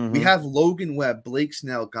together. Mm-hmm. We have Logan Webb, Blake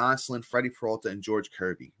Snell, Gonsolin, Freddie Peralta, and George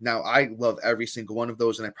Kirby. Now, I love every single one of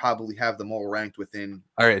those, and I probably have them all ranked within.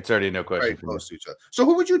 All right, it's already no question. Very close to each other. So,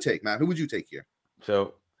 who would you take, Matt? Who would you take here?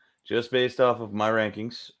 So, just based off of my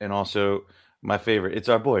rankings and also my favorite, it's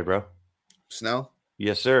our boy, bro. Snell.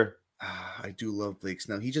 Yes, sir. I do love Blake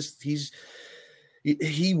Snell.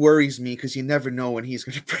 He worries me because you never know when he's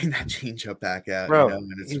going to bring that changeup back out. Bro,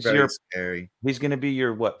 and it's very scary. He's going to be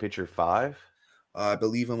your what, pitcher 5? I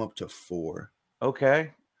believe I'm up to 4.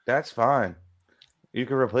 Okay, that's fine. You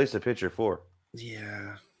can replace the pitcher 4.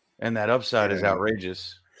 Yeah. And that upside is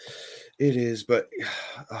outrageous. It is, but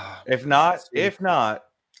if not,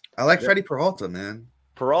 I like Freddie Peralta, man.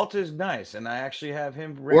 Peralta is nice, and I actually have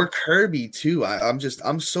him or Kirby too.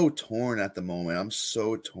 I'm so torn at the moment. I'm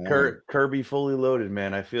so torn. Kirby fully loaded,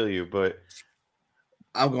 man. I feel you, but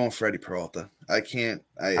I'm going Freddie Peralta. I can't.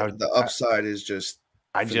 The upside is just.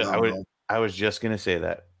 I was just gonna say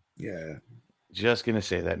that. Yeah. Just gonna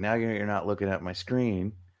say that. Now you're not looking at my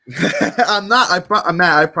screen. I'm not.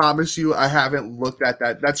 Matt, I promise you, I haven't looked at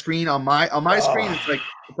that screen on my screen. It's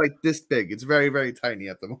like this big. It's very, very tiny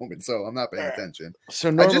at the moment, so I'm not paying attention. So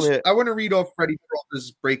normally, I want to read off Freddie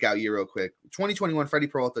Peralta's breakout year real quick. 2021 Freddie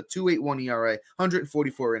Peralta, 2.81 ERA,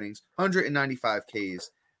 144 innings, 195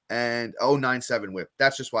 Ks, and 0.97 WHIP.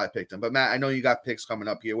 That's just why I picked him. But Matt, I know you got picks coming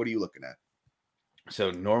up here. What are you looking at? So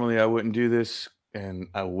normally I wouldn't do this, and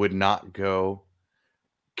I would not go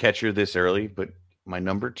catcher this early, but my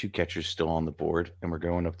number 2 catcher is still on the board, and we're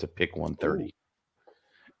going up to pick 130.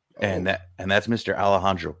 And that's Mr.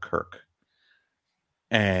 Alejandro Kirk.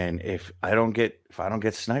 And if I don't get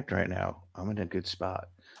sniped right now, I'm in a good spot.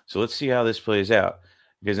 So let's see how this plays out,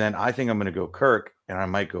 because then I think I'm going to go Kirk, and I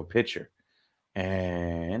might go pitcher.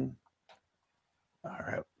 And all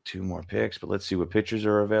right, 2 more picks, but let's see what pitchers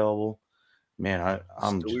are available. Man,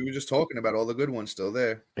 we were just talking about all the good ones still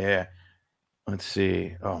there. Yeah. Let's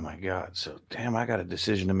see. Oh my God. So damn, I got a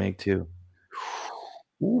decision to make too.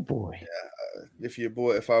 Oh boy. Yeah.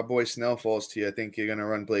 If our boy Snell falls to you, I think you're gonna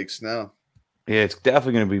run Blake Snell. Yeah, it's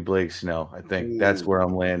definitely gonna be Blake Snell. I think that's where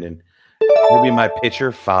I'm landing. He'll be my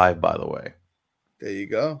pitcher 5, by the way. There you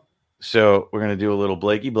go. So we're gonna do a little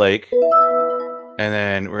Blakey Blake, and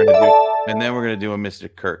then we're gonna do a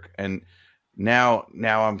Mr. Kirk. And now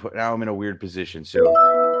I'm in a weird position. So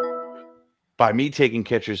by me taking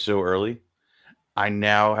catchers so early, I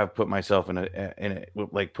now have put myself in a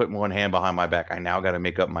like putting one hand behind my back. I now got to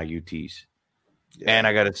make up my UTs, and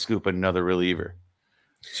I got to scoop another reliever.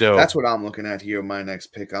 So that's what I'm looking at here. My next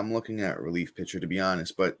pick, I'm looking at relief pitcher, to be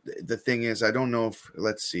honest. But the thing is, I don't know if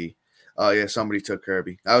let's see. Somebody took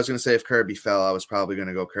Kirby. I was gonna say if Kirby fell, I was probably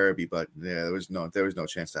gonna go Kirby, but yeah, there was no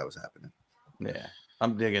chance that was happening. Yeah.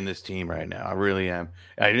 I'm digging this team right now. I really am.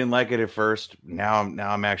 I didn't like it at first. Now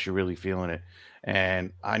I'm actually really feeling it.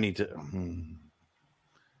 And I need to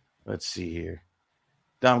let's see here.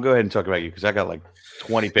 Dom, go ahead and talk about you because I got like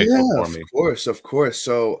 20 picks Yeah, before of me. course, of course.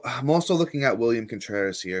 So I'm also looking at William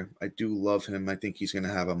Contreras here. I do love him. I think he's going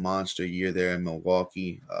to have a monster year there in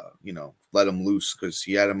Milwaukee. Let him loose because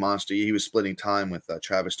he had a monster year. He was splitting time with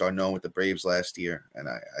Travis d'Arnaud with the Braves last year, and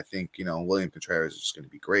I think William Contreras is going to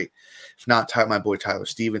be great. If not, my boy Tyler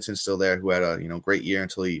Stevenson's still there, who had a great year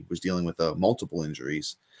until he was dealing with multiple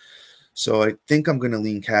injuries. So I think I'm going to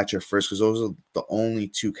lean catcher first because those are the only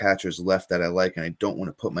two catchers left that I like, and I don't want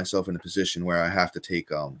to put myself in a position where I have to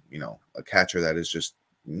take, a catcher that is just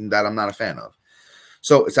that I'm not a fan of.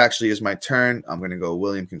 So it's actually is my turn. I'm going to go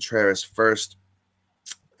William Contreras first,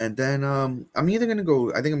 and then I'm either going to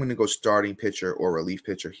go. I think I'm going to go starting pitcher or relief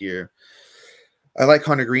pitcher here. I like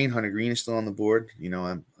Hunter Green. Hunter Green is still on the board.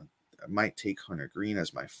 I might take Hunter Green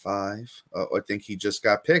as my 5. I think he just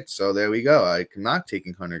got picked. So there we go. I'm not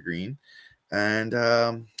taking Hunter Green. And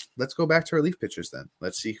let's go back to relief pitchers then.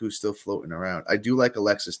 Let's see who's still floating around. I do like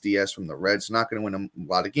Alexis Diaz from the Reds. Not going to win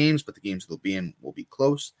a lot of games, but the games they'll be in will be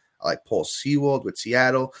close. I like Paul Sewald with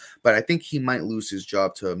Seattle, but I think he might lose his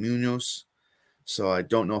job to Munoz. So I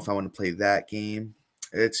don't know if I want to play that game.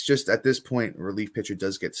 It's just at this point, relief pitcher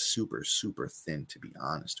does get super, super thin, to be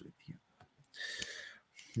honest with you.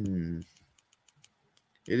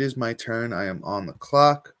 It is my turn. I am on the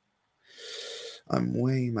clock. I'm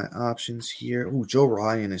weighing my options here. Ooh, Joe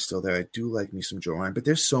Ryan is still there. I do like me some Joe Ryan, but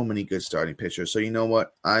there's so many good starting pitchers. So you know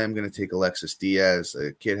what? I am going to take Alexis Diaz.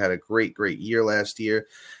 The kid had a great, great year last year.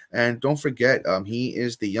 And don't forget, he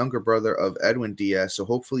is the younger brother of Edwin Diaz. So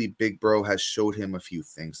hopefully Big Bro has showed him a few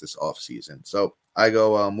things this offseason. So I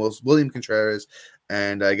go William Contreras,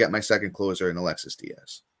 and I get my second closer in Alexis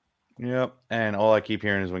Diaz. Yep. And all I keep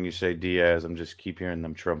hearing is when you say Diaz, I'm just keep hearing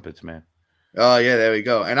them trumpets, man. Oh yeah, there we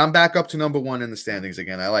go. And I'm back up to number 1 in the standings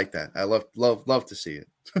again. I like that. I love to see it.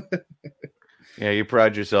 Yeah, you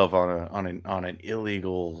pride yourself on an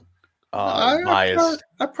illegal bias.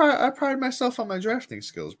 I pride myself on my drafting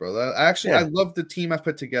skills, brother. I love the team I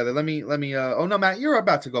put together. Let me oh no, Matt, you're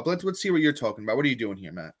about to go up. Let's see what you're talking about. What are you doing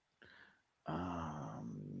here, Matt?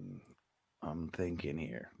 I'm thinking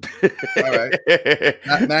here. All right.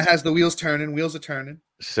 Matt has the wheels turning. Wheels are turning.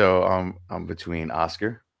 So I'm between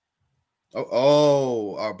Oscar.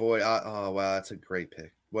 Oh, our boy. Oh, wow, that's a great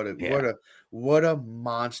pick. What a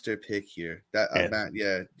monster pick here. That Matt,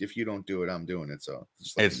 if you don't do it, I'm doing it. So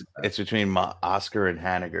it's between Oscar and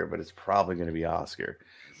Haniger, but it's probably going to be Oscar.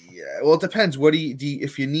 Yeah, well, it depends. What do you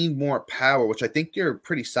if you need more power, which I think you're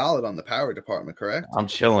pretty solid on the power department, correct? I'm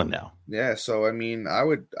chilling now. Yeah, so I mean, I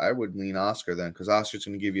would lean Oscar then, because Oscar's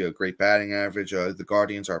going to give you a great batting average. The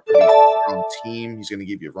Guardians are a pretty strong team. He's going to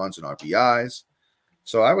give you runs and RBIs.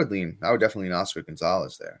 So I would definitely lean Oscar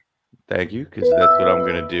Gonzalez there. Thank you, because that's what I'm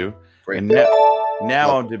going to do. Great. And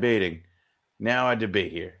now I'm debating. Now I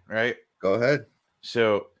debate here, right? Go ahead.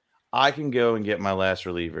 So I can go and get my last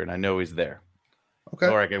reliever, and I know he's there. Okay.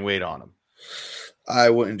 Or I can wait on him. I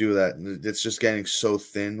wouldn't do that. It's just getting so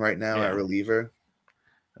thin right now at reliever.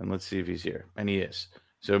 And let's see if he's here. And he is.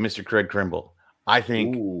 So Mr. Craig Kimbrel. I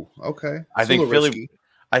think. Ooh, okay. I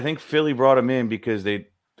think Philly brought him in because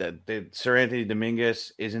Sir Anthony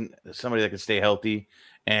Dominguez isn't somebody that can stay healthy.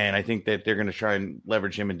 And I think that they're going to try and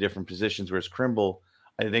leverage him in different positions, whereas Kimbrel,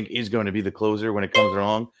 I think, is going to be the closer when it comes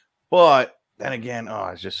along. But then again,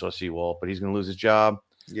 I just saw Sewald, but he's going to lose his job.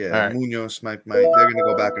 Yeah, right. Munoz might. They're going to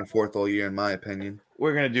go back and forth all year, in my opinion.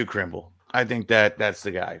 We're going to do Kimbrel. I think that's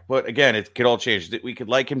the guy. But again, it could all change. We could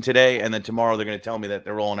like him today, and then tomorrow they're going to tell me that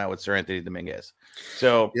they're rolling out with Sir Anthony Dominguez.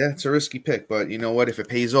 So yeah, it's a risky pick, but you know what? If it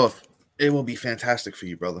pays off, it will be fantastic for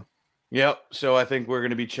you, brother. Yep. So I think we're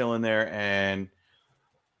going to be chilling there and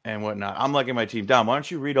whatnot. I'm liking my team. Dom, why don't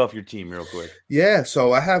you read off your team real quick? Yeah,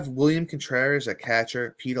 so I have William Contreras at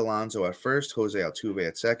catcher, Pete Alonso at first, Jose Altuve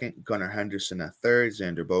at second, Gunnar Henderson at third,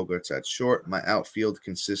 Xander Bogaerts at short. My outfield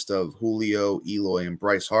consists of Julio, Eloy, and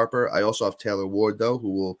Bryce Harper. I also have Taylor Ward, though,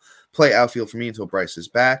 who will play outfield for me until Bryce is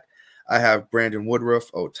back. I have Brandon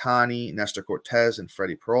Woodruff, Ohtani, Nestor Cortez, and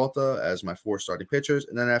Freddie Peralta as my 4 starting pitchers.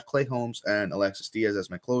 And then I have Clay Holmes and Alexis Diaz as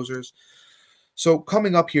my closers. So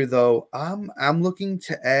coming up here, though, I'm looking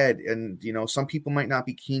to add, and some people might not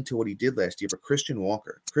be keen to what he did last year, but Christian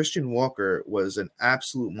Walker. Christian Walker was an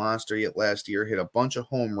absolute monster yet last year, hit a bunch of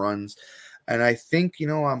home runs, and I think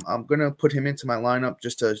I'm gonna put him into my lineup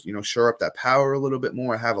just to shore up that power a little bit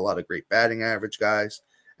more. I have a lot of great batting average guys,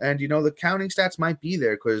 And, the counting stats might be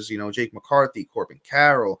there because, Jake McCarthy, Corbin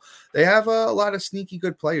Carroll, they have a lot of sneaky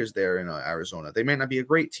good players there in Arizona. They may not be a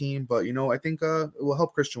great team, but, I think it will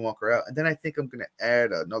help Christian Walker out. And then I think I'm going to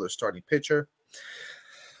add another starting pitcher.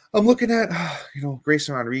 I'm looking at,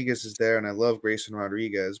 Grayson Rodriguez is there, and I love Grayson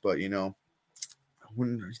Rodriguez, but,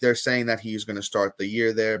 when they're saying that he's going to start the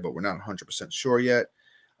year there, but we're not 100% sure yet.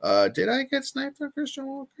 Did I get sniped on Christian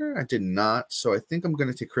Walker? I did not. So I think I'm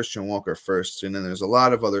going to take Christian Walker first. And then there's a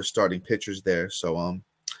lot of other starting pitchers there. So I'm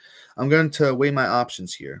going to weigh my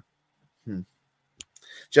options here.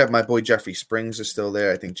 My boy Jeffrey Springs is still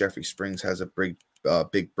there. I think Jeffrey Springs has a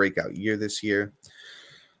big breakout year this year.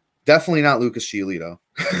 Definitely not Lucas Giolito.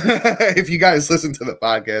 If you guys listened to the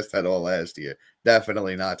podcast at all last year,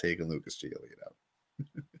 definitely not taking Lucas Giolito.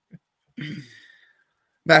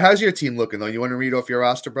 Matt, how's your team looking, though? You want to read off your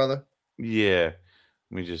roster, brother? Yeah. Let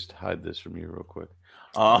me just hide this from you real quick.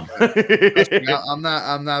 I'm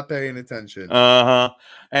not paying attention.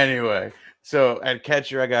 Anyway, so at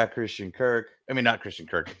catcher, I got Christian Kirk. I mean, not Christian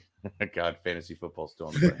Kirk. God, fantasy football still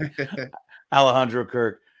on the brain. Alejandro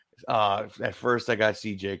Kirk. At first, I got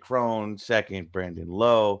CJ Cron. Second, Brandon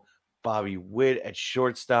Lowe. Bobby Witt at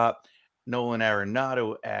shortstop. Nolan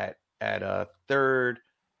Arenado at third.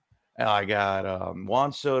 I got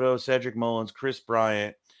Juan Soto, Cedric Mullins, Chris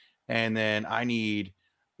Bryant, and then I need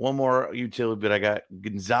one more utility, but I got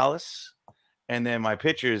Gonzalez, and then my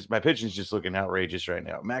pitching's just looking outrageous right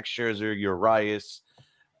now. Max Scherzer, Urias,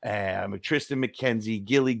 Tristan McKenzie,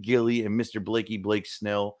 Gilly, and Mr. Blake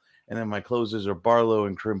Snell, and then my closers are Barlow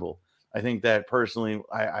and Trimble. I think that personally,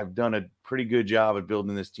 I've done a pretty good job at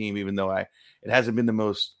building this team, even though it hasn't been the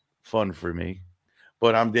most fun for me,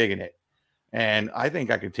 but I'm digging it. And I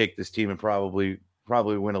think I could take this team and probably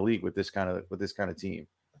win a league with this kind of team.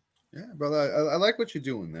 Yeah, brother, I like what you're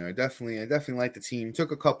doing there. I definitely like the team.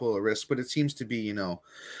 Took a couple of risks, but it seems to be,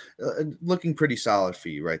 looking pretty solid for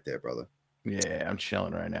you right there, brother. Yeah, I'm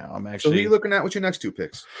chilling right now. So who are you looking at with your next two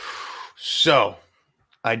picks? So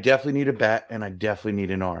I definitely need a bat and I definitely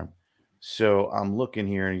need an arm. So I'm looking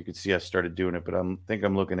here, and you can see I started doing it, but I'm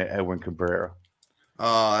looking at Edwin Cabrera.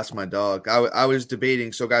 Oh, that's my dog. I was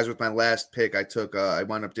debating. So, guys, with my last pick, I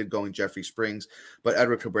wound up going Jeffrey Springs, but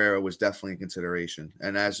Edward Cabrera was definitely in consideration.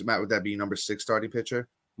 And as Matt, would that be number 6 starting pitcher?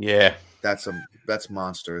 Yeah, that's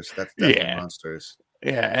monsters. That's definitely monsters.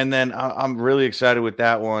 Yeah, and then I'm really excited with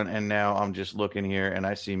that one. And now I'm just looking here, and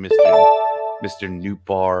I see Mr.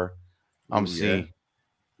 Nootbaar. I'm seeing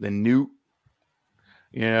the Newt,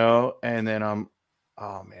 and then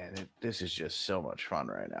oh man, this is just so much fun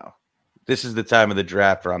right now. This is the time of the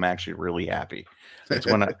draft where I'm actually really happy. It's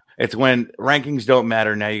when rankings don't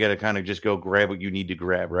matter. Now you got to kind of just go grab what you need to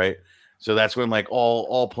grab, right? So that's when like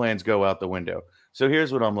all plans go out the window. So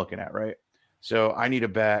here's what I'm looking at, right? So I need a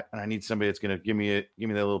bat, and I need somebody that's going to give me that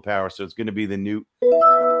little power. So it's going to be the Newt,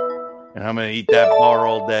 and I'm going to eat that bar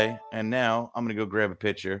all day. And now I'm going to go grab a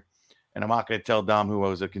pitcher, and I'm not going to tell Dom who I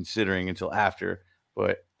was considering until after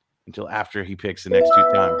he picks the next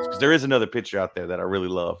 2 times, because there is another pitcher out there that I really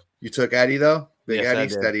love. You took Eddie, though? Big yes, Eddie,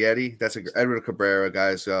 Steady Eddie. That's Edward Cabrera,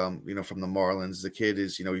 guys, from the Marlins. The kid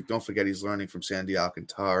is, don't forget he's learning from Sandy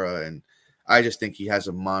Alcantara, and I just think he has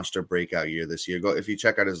a monster breakout year this year. If you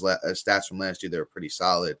check out his stats from last year, they were pretty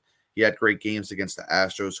solid. He had great games against the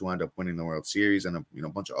Astros, who ended up winning the World Series, and a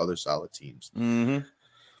bunch of other solid teams. Mm-hmm.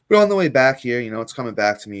 But on the way back here, it's coming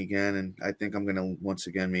back to me again, and I think I'm going to once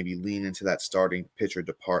again maybe lean into that starting pitcher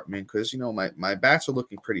department because, my bats are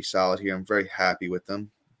looking pretty solid here. I'm very happy with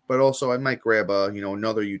them. But also I might grab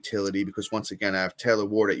another utility because once again I have Taylor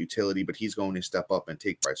Ward at utility, but he's going to step up and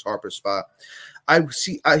take Bryce Harper's spot.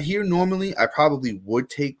 I hear normally I probably would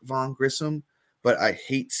take Vaughn Grissom, but I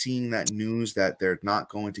hate seeing that news that they're not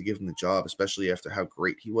going to give him the job, especially after how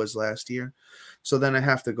great he was last year. So then I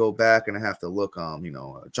have to go back and I have to look.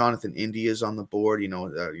 Jonathan India is on the board.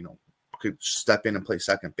 Could step in and play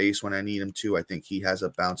second base when I need him to. I think he has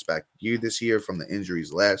a bounce back year this year from the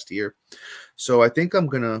injuries last year. So I think I'm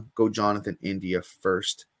going to go Jonathan India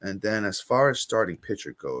first. And then as far as starting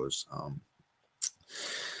pitcher goes,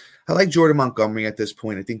 I like Jordan Montgomery at this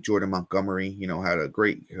point. I think Jordan Montgomery, had a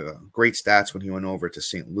great stats when he went over to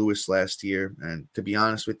St. Louis last year. And to be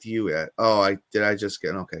honest with you, I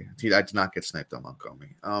did not get sniped on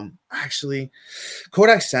Montgomery. Actually,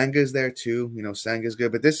 Kodai Senga is there too. Senga's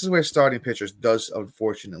good, but this is where starting pitchers does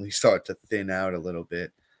unfortunately start to thin out a little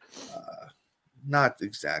bit. Not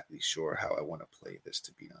exactly sure how I want to play this,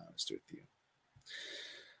 to be honest with you.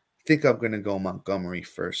 I think I'm going to go Montgomery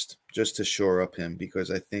first just to shore up him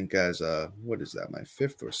because I think as what is that, my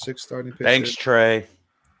 5th or 6th starting pitcher? Thanks, Trey.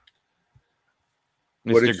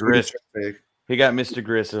 Mr. Grissom. He got Mr.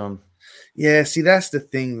 Grissom. Yeah, see, that's the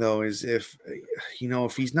thing, though, is if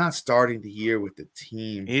he's not starting the year with the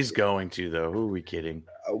team, He's going to, though. Who are we kidding?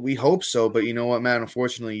 we hope so. But you know what, man?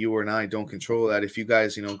 Unfortunately, you and I don't control that. If you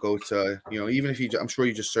guys, go to, even if I'm sure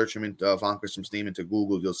you just search him into Von Grisom's name into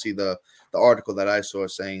Google, you'll see the article that I saw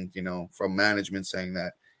saying, from management saying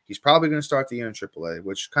that he's probably going to start the year in AAA,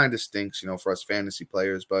 which kind of stinks, for us fantasy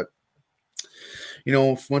players. But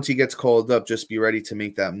once he gets called up, just be ready to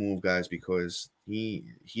make that move, guys, because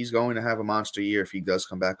he's going to have a monster year if he does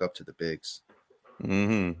come back up to the bigs.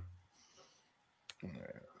 Mm-hmm.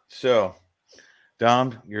 So,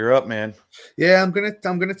 Dom, you're up, man. Yeah, I'm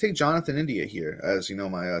gonna take Jonathan India here as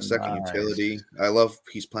my second utility. I love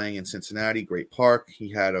he's playing in Cincinnati, great park.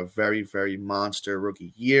 He had a very, very monster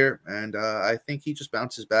rookie year, and I think he just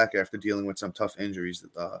bounces back after dealing with some tough injuries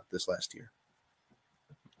this last year.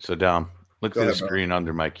 So, Dom, look at the screen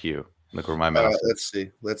under my cue. Look where my mouse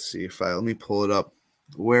is. Let's see if let me pull it up.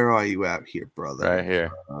 Where are you at here, brother? Right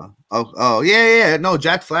here. Yeah. No,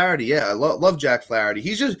 Jack Flaherty. Yeah, I love Jack Flaherty.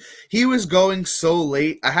 He was going so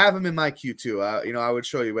late. I have him in my queue too. I would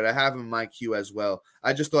show you, but I have him in my queue as well.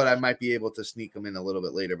 I just thought I might be able to sneak him in a little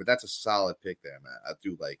bit later, but that's a solid pick there, man. I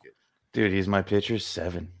do like it. Dude, he's my pitcher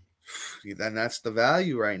 7. Then that's the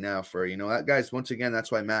value right now for that, guys. Once again,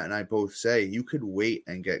 that's why Matt and I both say you could wait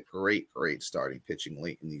and get great starting pitching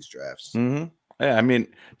late in these drafts. Mm-hmm. Yeah, I mean,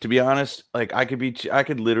 to be honest, like I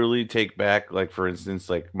could literally take back, like for instance,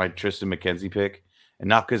 like my Tristan McKenzie pick, and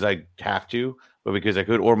not because I have to, but because I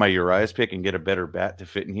could, or my Urias pick and get a better bat to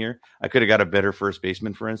fit in here. I could have got a better first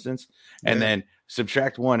baseman, for instance, and then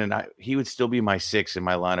subtract 1, and he would still be my 6, and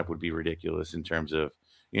my lineup would be ridiculous in terms of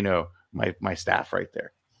my staff right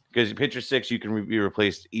there. Because pitcher 6, you can be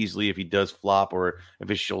replaced easily if he does flop or if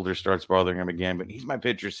his shoulder starts bothering him again. But he's my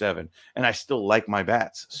pitcher 7, and I still like my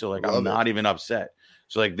bats. So, I'm not even upset.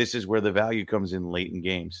 So, this is where the value comes in late in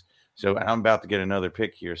games. So, I'm about to get another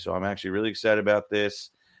pick here. So, I'm actually really excited about this.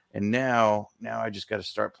 And now I just got to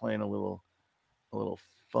start playing a little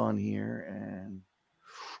fun here. And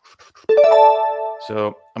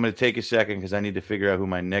so, I'm going to take a second because I need to figure out who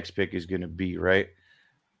my next pick is going to be, right?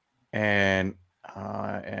 And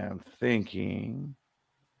I am thinking,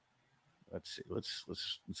 let's see, let's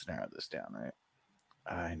narrow this down, right?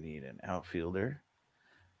 I need an outfielder.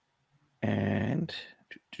 And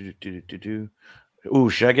ooh,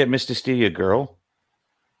 should I get Mr. Stedia girl?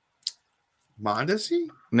 Mondesi?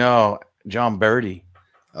 No, John Birdie.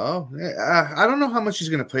 Oh, yeah. I don't know how much he's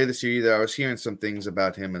going to play this year either. I was hearing some things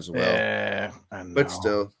about him as well. Yeah, I know. But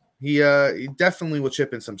still, he definitely will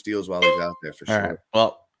chip in some steals while he's out there for sure. Right.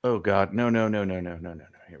 Well, oh God, no.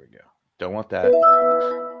 Here we go. Don't want that.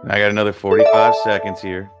 I got another 45 seconds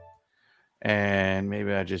here. And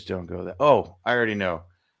maybe I just don't go that. Oh, I already know.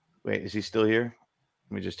 Wait, is he still here?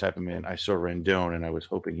 Let me just type him in. I saw Rendon, and I was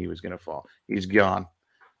hoping he was going to fall. He's gone.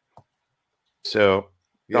 So,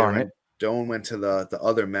 darn it. Rendon went to the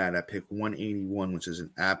other Matt at pick 181, which is an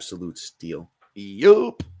absolute steal.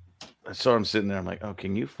 Yup. I saw him sitting there. I'm like, oh,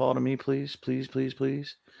 can you fall to me, please? Please, please,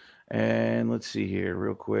 please. And let's see here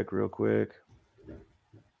real quick.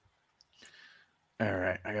 All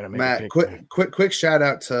right, I gotta make Matt. Quick shout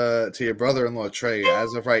out to your brother-in-law Trey.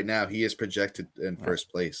 As of right now, he is projected in first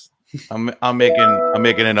place. I'm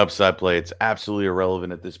making an upside play. It's absolutely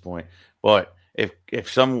irrelevant at this point. But if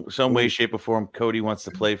some way, shape, or form Cody wants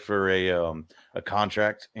to play for a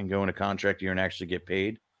contract and go in a contract year and actually get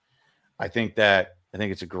paid, I think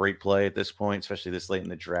it's a great play at this point, especially this late in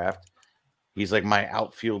the draft. He's like my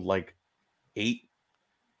outfield 8,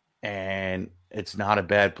 and it's not a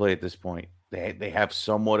bad play at this point. They have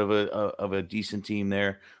somewhat of a decent team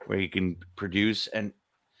there where he can produce, and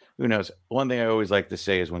who knows? One thing I always like to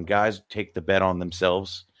say is when guys take the bet on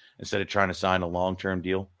themselves instead of trying to sign a long-term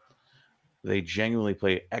deal, they genuinely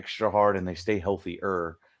play extra hard and they stay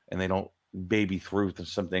healthier, and they don't baby through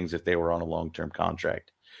some things if they were on a long-term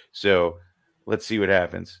contract. So let's see what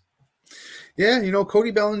happens. Yeah,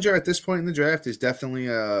 Cody Bellinger at this point in the draft is definitely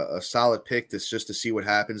a solid pick. That's just to see what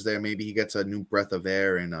happens there. Maybe he gets a new breath of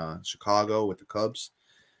air in Chicago with the Cubs,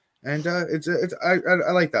 and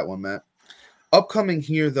I like that one, Matt. Upcoming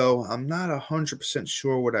here, though, I'm not 100%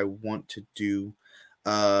 sure what I want to do.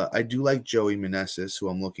 I do like Joey Meneses, who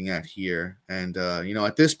I'm looking at here, and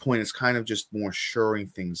at this point, it's kind of just more shoring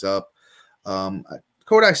things up.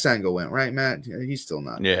 Kodai Senga went, right, Matt? He's still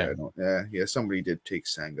not there. Yeah, somebody did take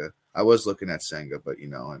Senga. I was looking at Senga, but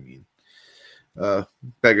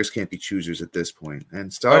beggars can't be choosers at this point.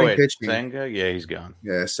 And starting pitching, Senga, yeah, he's gone.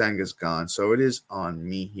 Yeah, Senga's gone. So it is on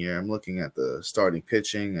me here. I'm looking at the starting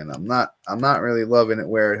pitching, and I'm not really loving it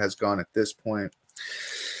where it has gone at this point.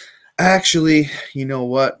 Actually, you know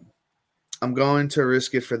what? I'm going to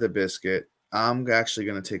risk it for the biscuit. I'm actually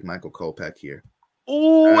going to take Michael Kopech here.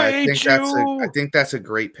 Oh, I I hate I you. think that's a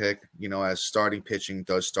great pick. As starting pitching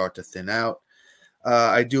does start to thin out.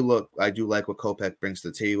 I do like what Kopech brings to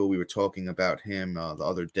the table. We were talking about him the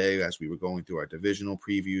other day as we were going through our divisional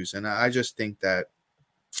previews, and I just think that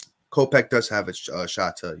Kopech does have a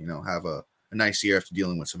shot to have a nice year after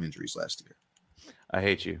dealing with some injuries last year. I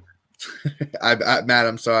hate you. Matt,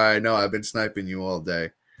 I'm sorry. I know I've been sniping you all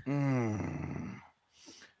day.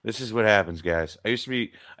 This is what happens, guys. I used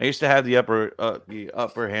to have the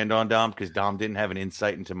upper hand on Dom because Dom didn't have an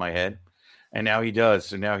insight into my head, and now he does.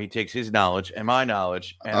 So now he takes his knowledge and my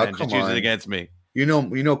knowledge and then just uses it against me. You know,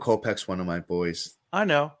 Kopech's one of my boys. I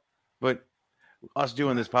know, but us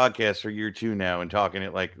doing this podcast for year 2 now and talking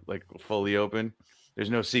it like fully open, there's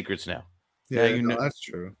no secrets now. Yeah, that's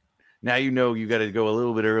true. Now you got to go a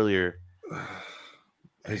little bit earlier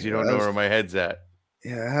because you don't know where my head's at.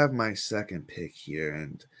 Yeah, I have my second pick here,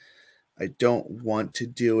 and I don't want to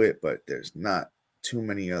do it, but there's not too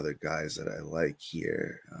many other guys that I like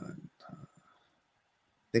here. I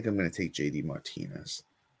think I'm going to take JD Martinez.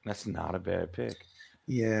 That's not a bad pick.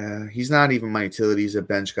 Yeah, he's not even my utility. He's a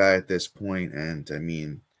bench guy at this point, and I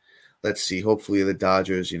mean, let's see. Hopefully the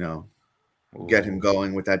Dodgers, get him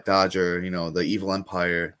going with that Dodger, the evil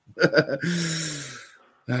empire.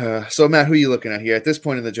 So, Matt, who are you looking at here? At this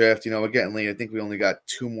point in the draft, we're getting late. I think we only got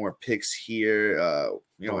 2 more picks here.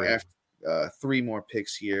 After 3 more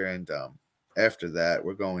picks here, and after that,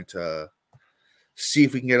 we're going to see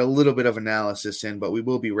if we can get a little bit of analysis in, but we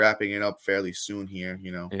will be wrapping it up fairly soon here,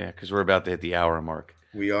 Yeah, because we're about to hit the hour mark.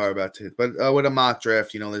 We are about to hit, but with a mock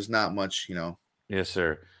draft, there's not much, Yes,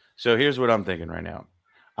 sir. So here's what I'm thinking right now.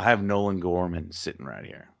 I have Nolan Gorman sitting right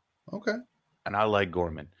here. Okay. And I like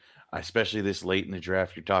Gorman, especially this late in the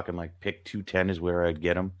draft. You're talking like pick 210 is where I'd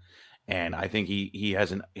get him. And I think he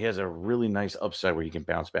has a really nice upside where he can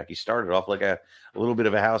bounce back. He started off like a little bit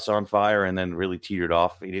of a house on fire and then really teetered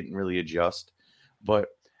off. He didn't really adjust, but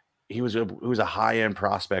he was a high-end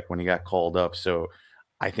prospect when he got called up. So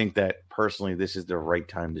I think that personally, this is the right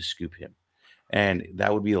time to scoop him. And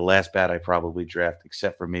that would be the last bat I probably draft,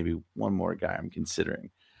 except for maybe one more guy I'm considering.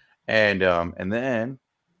 And then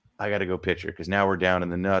I got to go pitcher because now we're down in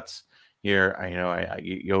the nuts here.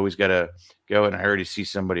 You always got to go, and I already see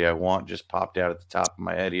somebody I want just popped out at the top of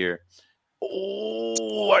my head here.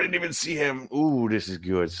 Oh, I didn't even see him. Ooh, this is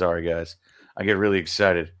good. Sorry, guys. I get really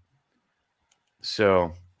excited.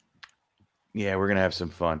 So, yeah, we're going to have some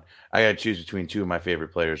fun. I got to choose between 2 of my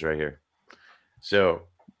favorite players right here. So,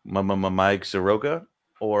 Mike Soroka,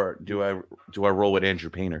 or do I roll with Andrew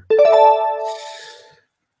Painter?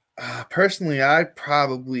 Personally, I'd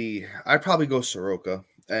probably go Soroka,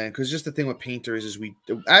 and because just the thing with Painter is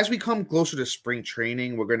as we come closer to spring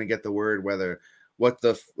training, we're going to get the word what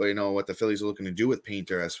the Phillies are looking to do with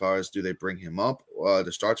Painter as far as do they bring him up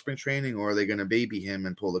to start spring training, or are they going to baby him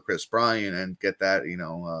and pull the Chris Bryant and get that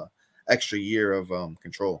extra year of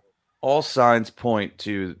control. All signs point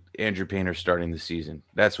to Andrew Painter starting the season.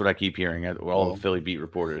 That's what I keep hearing at all the Philly beat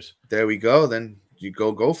reporters. There we go. Then you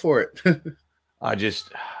go for it.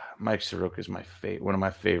 Mike Soroka is one of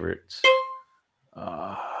my favorites.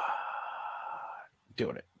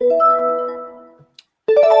 Doing it.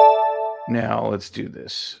 Now let's do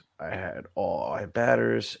this. I had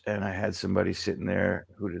batters, and I had somebody sitting there.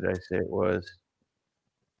 Who did I say it was?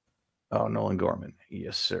 Oh, Nolan Gorman.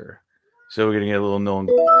 Yes, sir. So we're going to get a little Nolan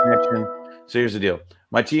connection. So here's the deal.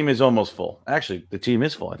 My team is almost full. Actually, the team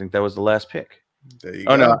is full. I think that was the last pick. There you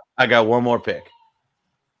go. No, I got one more pick.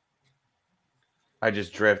 I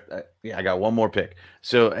got one more pick.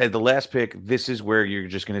 So at the last pick, this is where you're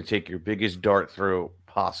just going to take your biggest dart throw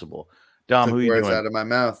possible. Dom, who are you doing? Words out of my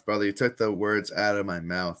mouth, brother. You took the words out of my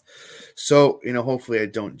mouth. So, hopefully I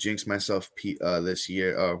don't jinx myself this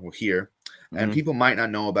year here. And people might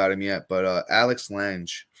not know about him yet, but Alex Lange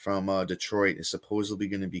from Detroit is supposedly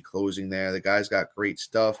going to be closing there. The guy's got great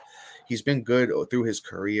stuff. He's been good through his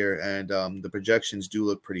career, and the projections do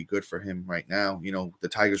look pretty good for him right now. The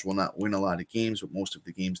Tigers will not win a lot of games, but most of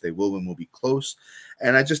the games they will win will be close.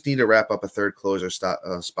 And I just need to wrap up a third closer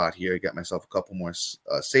spot here, get myself a couple more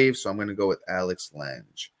saves, so I'm going to go with Alex Lange.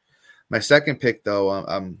 My second pick, though,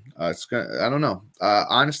 I don't know.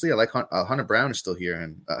 Honestly, I like Hunter Brown is still here,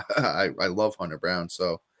 and I love Hunter Brown,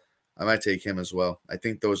 so I might take him as well. I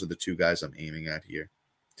think those are the 2 guys I'm aiming at here.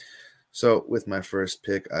 So with my first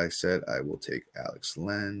pick, I said I will take Alex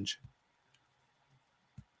Lange.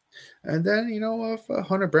 And then, if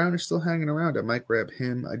Hunter Brown is still hanging around, I might grab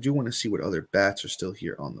him. I do want to see what other bats are still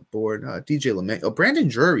here on the board. DJ LeMay. Oh, Brandon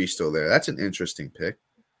Drury is still there. That's an interesting pick.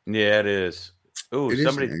 Yeah, it is. Oh, It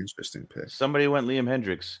is an interesting pick. somebody went Liam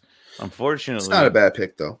Hendricks. Unfortunately, It's not a bad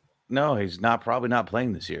pick though. No, he's probably not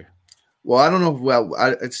playing this year. Well, I don't know. Well,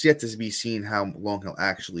 it's yet to be seen how long he'll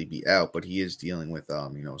actually be out, but he is dealing with,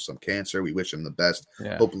 some cancer. We wish him the best.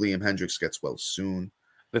 Yeah. Hope Liam Hendricks gets well soon.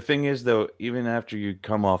 The thing is, though, even after you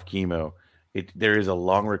come off chemo, there is a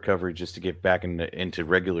long recovery just to get back into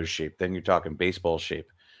regular shape. Then you're talking baseball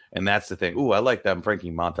shape, and that's the thing. Ooh, I like that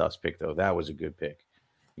Frankie Montas pick though. That was a good pick.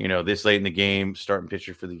 This late in the game, starting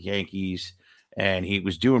pitcher for the Yankees, and he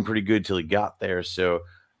was doing pretty good till he got there. So.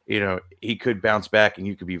 He could bounce back and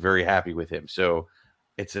you could be very happy with him. So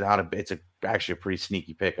it's actually a pretty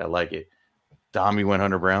sneaky pick. I like it. Dom, you went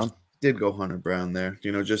Hunter Brown? Did go Hunter Brown there,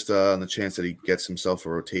 just on the chance that he gets himself a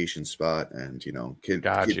rotation spot. And,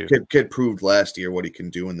 kid proved last year what he can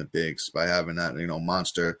do in the bigs by having that,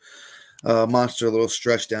 monster little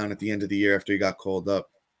stretch down at the end of the year after he got called up.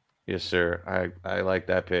 Yes, sir. I like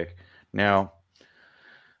that pick. Now,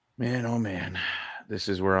 man, oh man. This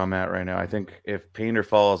is where I'm at right now. I think if Painter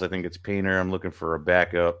falls, I think it's Painter. I'm looking for a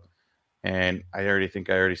backup, and I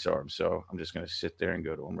already saw him, so I'm just going to sit there and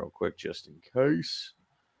go to him real quick just in case.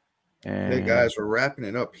 And hey, guys, we're wrapping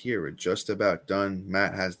it up here. We're just about done.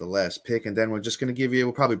 Matt has the last pick, and then we're just going to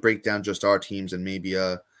we'll probably break down just our teams and maybe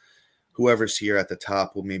whoever's here at the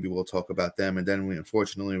top, we'll talk about them, and then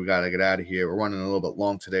unfortunately, we got to get out of here. We're running a little bit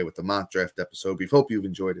long today with the mock draft episode. We hope you've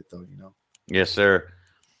enjoyed it, though, Yes, sir.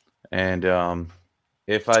 And,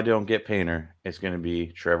 if I don't get Painter, it's going to be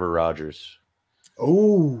Trevor Rogers.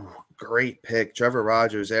 Oh, great pick. Trevor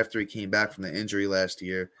Rogers, after he came back from the injury last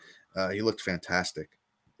year, he looked fantastic.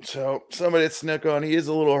 So somebody that snuck on, he is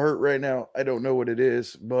a little hurt right now. I don't know what it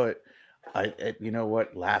is, but you know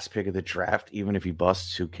what? Last pick of the draft, even if he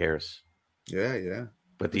busts, who cares? Yeah.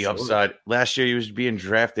 But the upside, last year he was being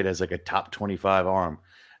drafted as like a top 25 arm.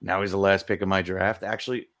 Now he's the last pick of my draft.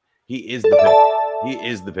 Actually, he is the pick. He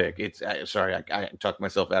is the pick. It's sorry, I talked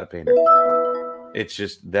myself out of Painter. It's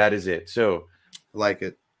just that is it. So, like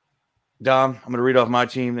it, Dom. I'm gonna read off my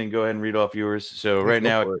team, then go ahead and read off yours. So right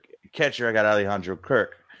now, catcher, I got Alejandro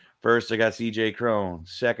Kirk. First, I got C.J. Cron.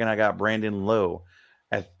 Second, I got Brandon Lowe.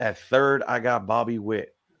 At third, I got Bobby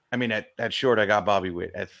Witt. At short, I got Bobby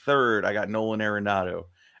Witt. At third, I got Nolan Arenado.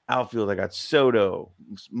 Outfield, I got Soto,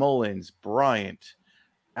 Mullins, Bryant.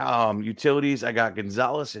 Utilities, I got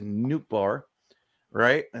Gonzalez and Nootbaar.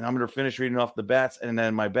 Right, and I'm going to finish reading off the bats, and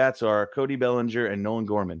then my bats are Cody Bellinger and Nolan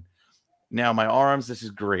Gorman. Now, my arms, this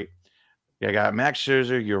is great. I got Max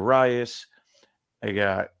Scherzer, Urias. I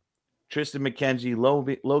got Tristan McKenzie,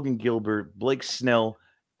 Logan Gilbert, Blake Snell,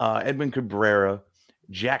 Edwin Cabrera,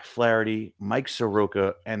 Jack Flaherty, Mike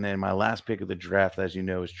Soroka, and then my last pick of the draft, as you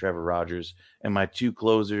know, is Trevor Rogers. And my two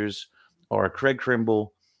closers are Craig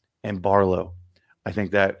Kimbrel and Barlow. I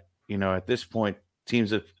think that, at this point,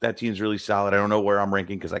 that team's really solid. I don't know where I'm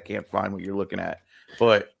ranking because I can't find what you're looking at.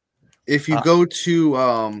 But if you go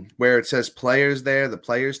to where it says players there, the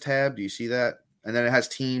players tab, do you see that? And then it has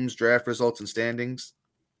teams, draft results, and standings.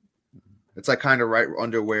 It's like kind of right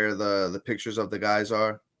under where the pictures of the guys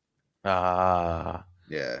are.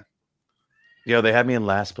 Yeah. They had me in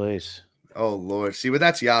last place. Oh Lord. See, but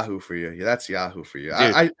that's Yahoo for you. Yeah, that's Yahoo for you.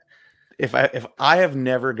 Dude, If I have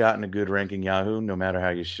never gotten a good ranking Yahoo, no matter how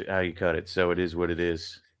you cut it, so it is what it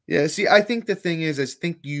is. Yeah. See, I think the thing is,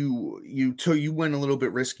 you went a little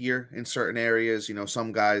bit riskier in certain areas.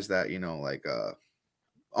 Some guys that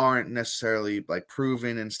aren't necessarily like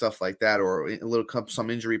proven and stuff like that, or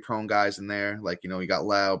some injury prone guys in there. Like you got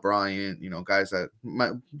Lau, Bryant, guys that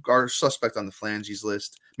are suspect on the Flanges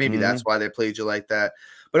list. Maybe that's why they played you like that.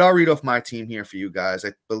 But I'll read off my team here for you guys.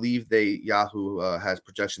 I believe Yahoo has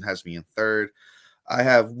me in third. I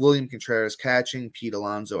have William Contreras catching, Pete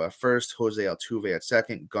Alonso at first, Jose Altuve at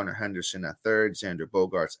second, Gunnar Henderson at third, Xander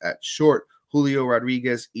Bogaerts at short, Julio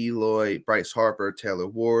Rodriguez, Eloy, Bryce Harper, Taylor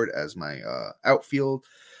Ward as my outfield.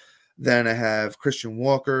 Then I have Christian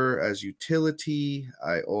Walker as utility.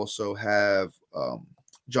 I also have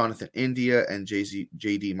Jonathan India and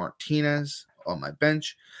JD Martinez on my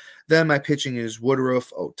bench. Then my pitching is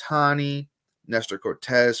Woodruff, Ohtani, Nestor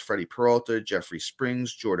Cortez, Freddie Peralta, Jeffrey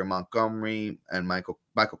Springs, Jordan Montgomery, and Michael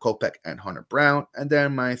Kopech and Hunter Brown. And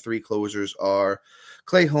then my three closers are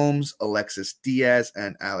Clay Holmes, Alexis Diaz,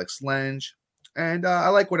 and Alex Lange. And I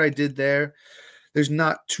like what I did there. There's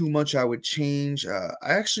not too much I would change.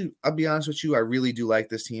 I'll be honest with you, I really do like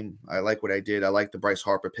this team. I like what I did. I like the Bryce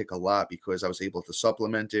Harper pick a lot because I was able to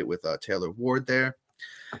supplement it with Taylor Ward there.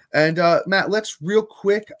 And Matt, let's real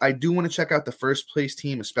quick. I do want to check out the first place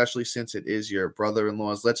team, especially since it is your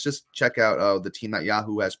brother-in-law's. Let's just check out the team that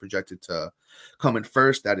Yahoo has projected to come in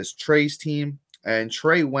first. That is Trey's team. And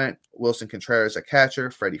Trey went Wilson Contreras at catcher,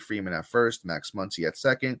 Freddie Freeman at first, Max Muncy at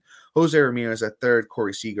second, Jose Ramirez at third,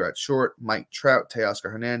 Corey Seager at short, Mike Trout,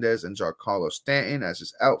 Teoscar Hernandez, and Giancarlo Stanton as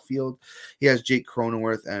his outfield. He has Jake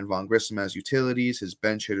Cronenworth and Vaughn Grissom as utilities. His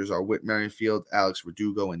bench hitters are Whit Merrifield, Alex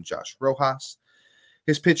Verdugo, and Josh Rojas.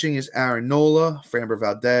 His pitching is Aaron Nola, Framber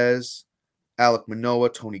Valdez, Alek Manoah,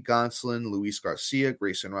 Tony Gonsolin, Luis Garcia,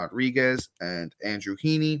 Grayson Rodriguez, and Andrew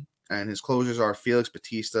Heaney. And his closers are Felix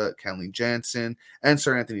Bautista, Kenley Jansen, and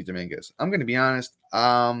Sir Anthony Dominguez. I'm going to be honest,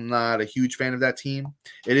 I'm not a huge fan of that team.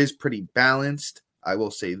 It is pretty balanced, I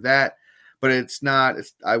will say that, but it's not.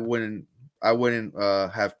 I wouldn't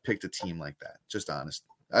have picked a team like that. Just honest.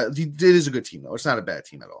 It is a good team though. It's not a bad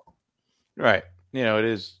team at all. Right. It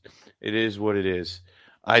is what it is.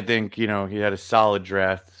 I think he had a solid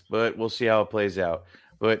draft, but we'll see how it plays out.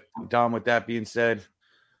 But Dom, with that being said,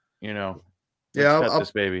 let's cut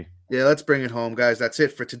this baby. Yeah, let's bring it home, guys. That's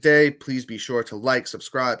it for today. Please be sure to like,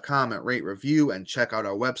 subscribe, comment, rate, review, and check out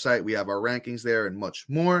our website. We have our rankings there and much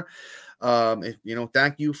more.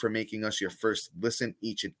 Thank you for making us your first listen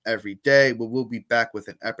each and every day. But we'll be back with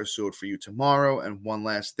an episode for you tomorrow. And one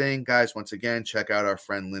last thing, guys, once again, check out our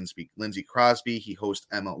friend Lindsey Crosby. He hosts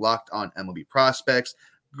Locked On MLB Prospects.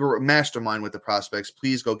 Mastermind with the prospects.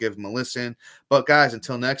 Please go give him a listen. But guys,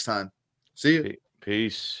 until next time, see you.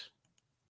 Peace.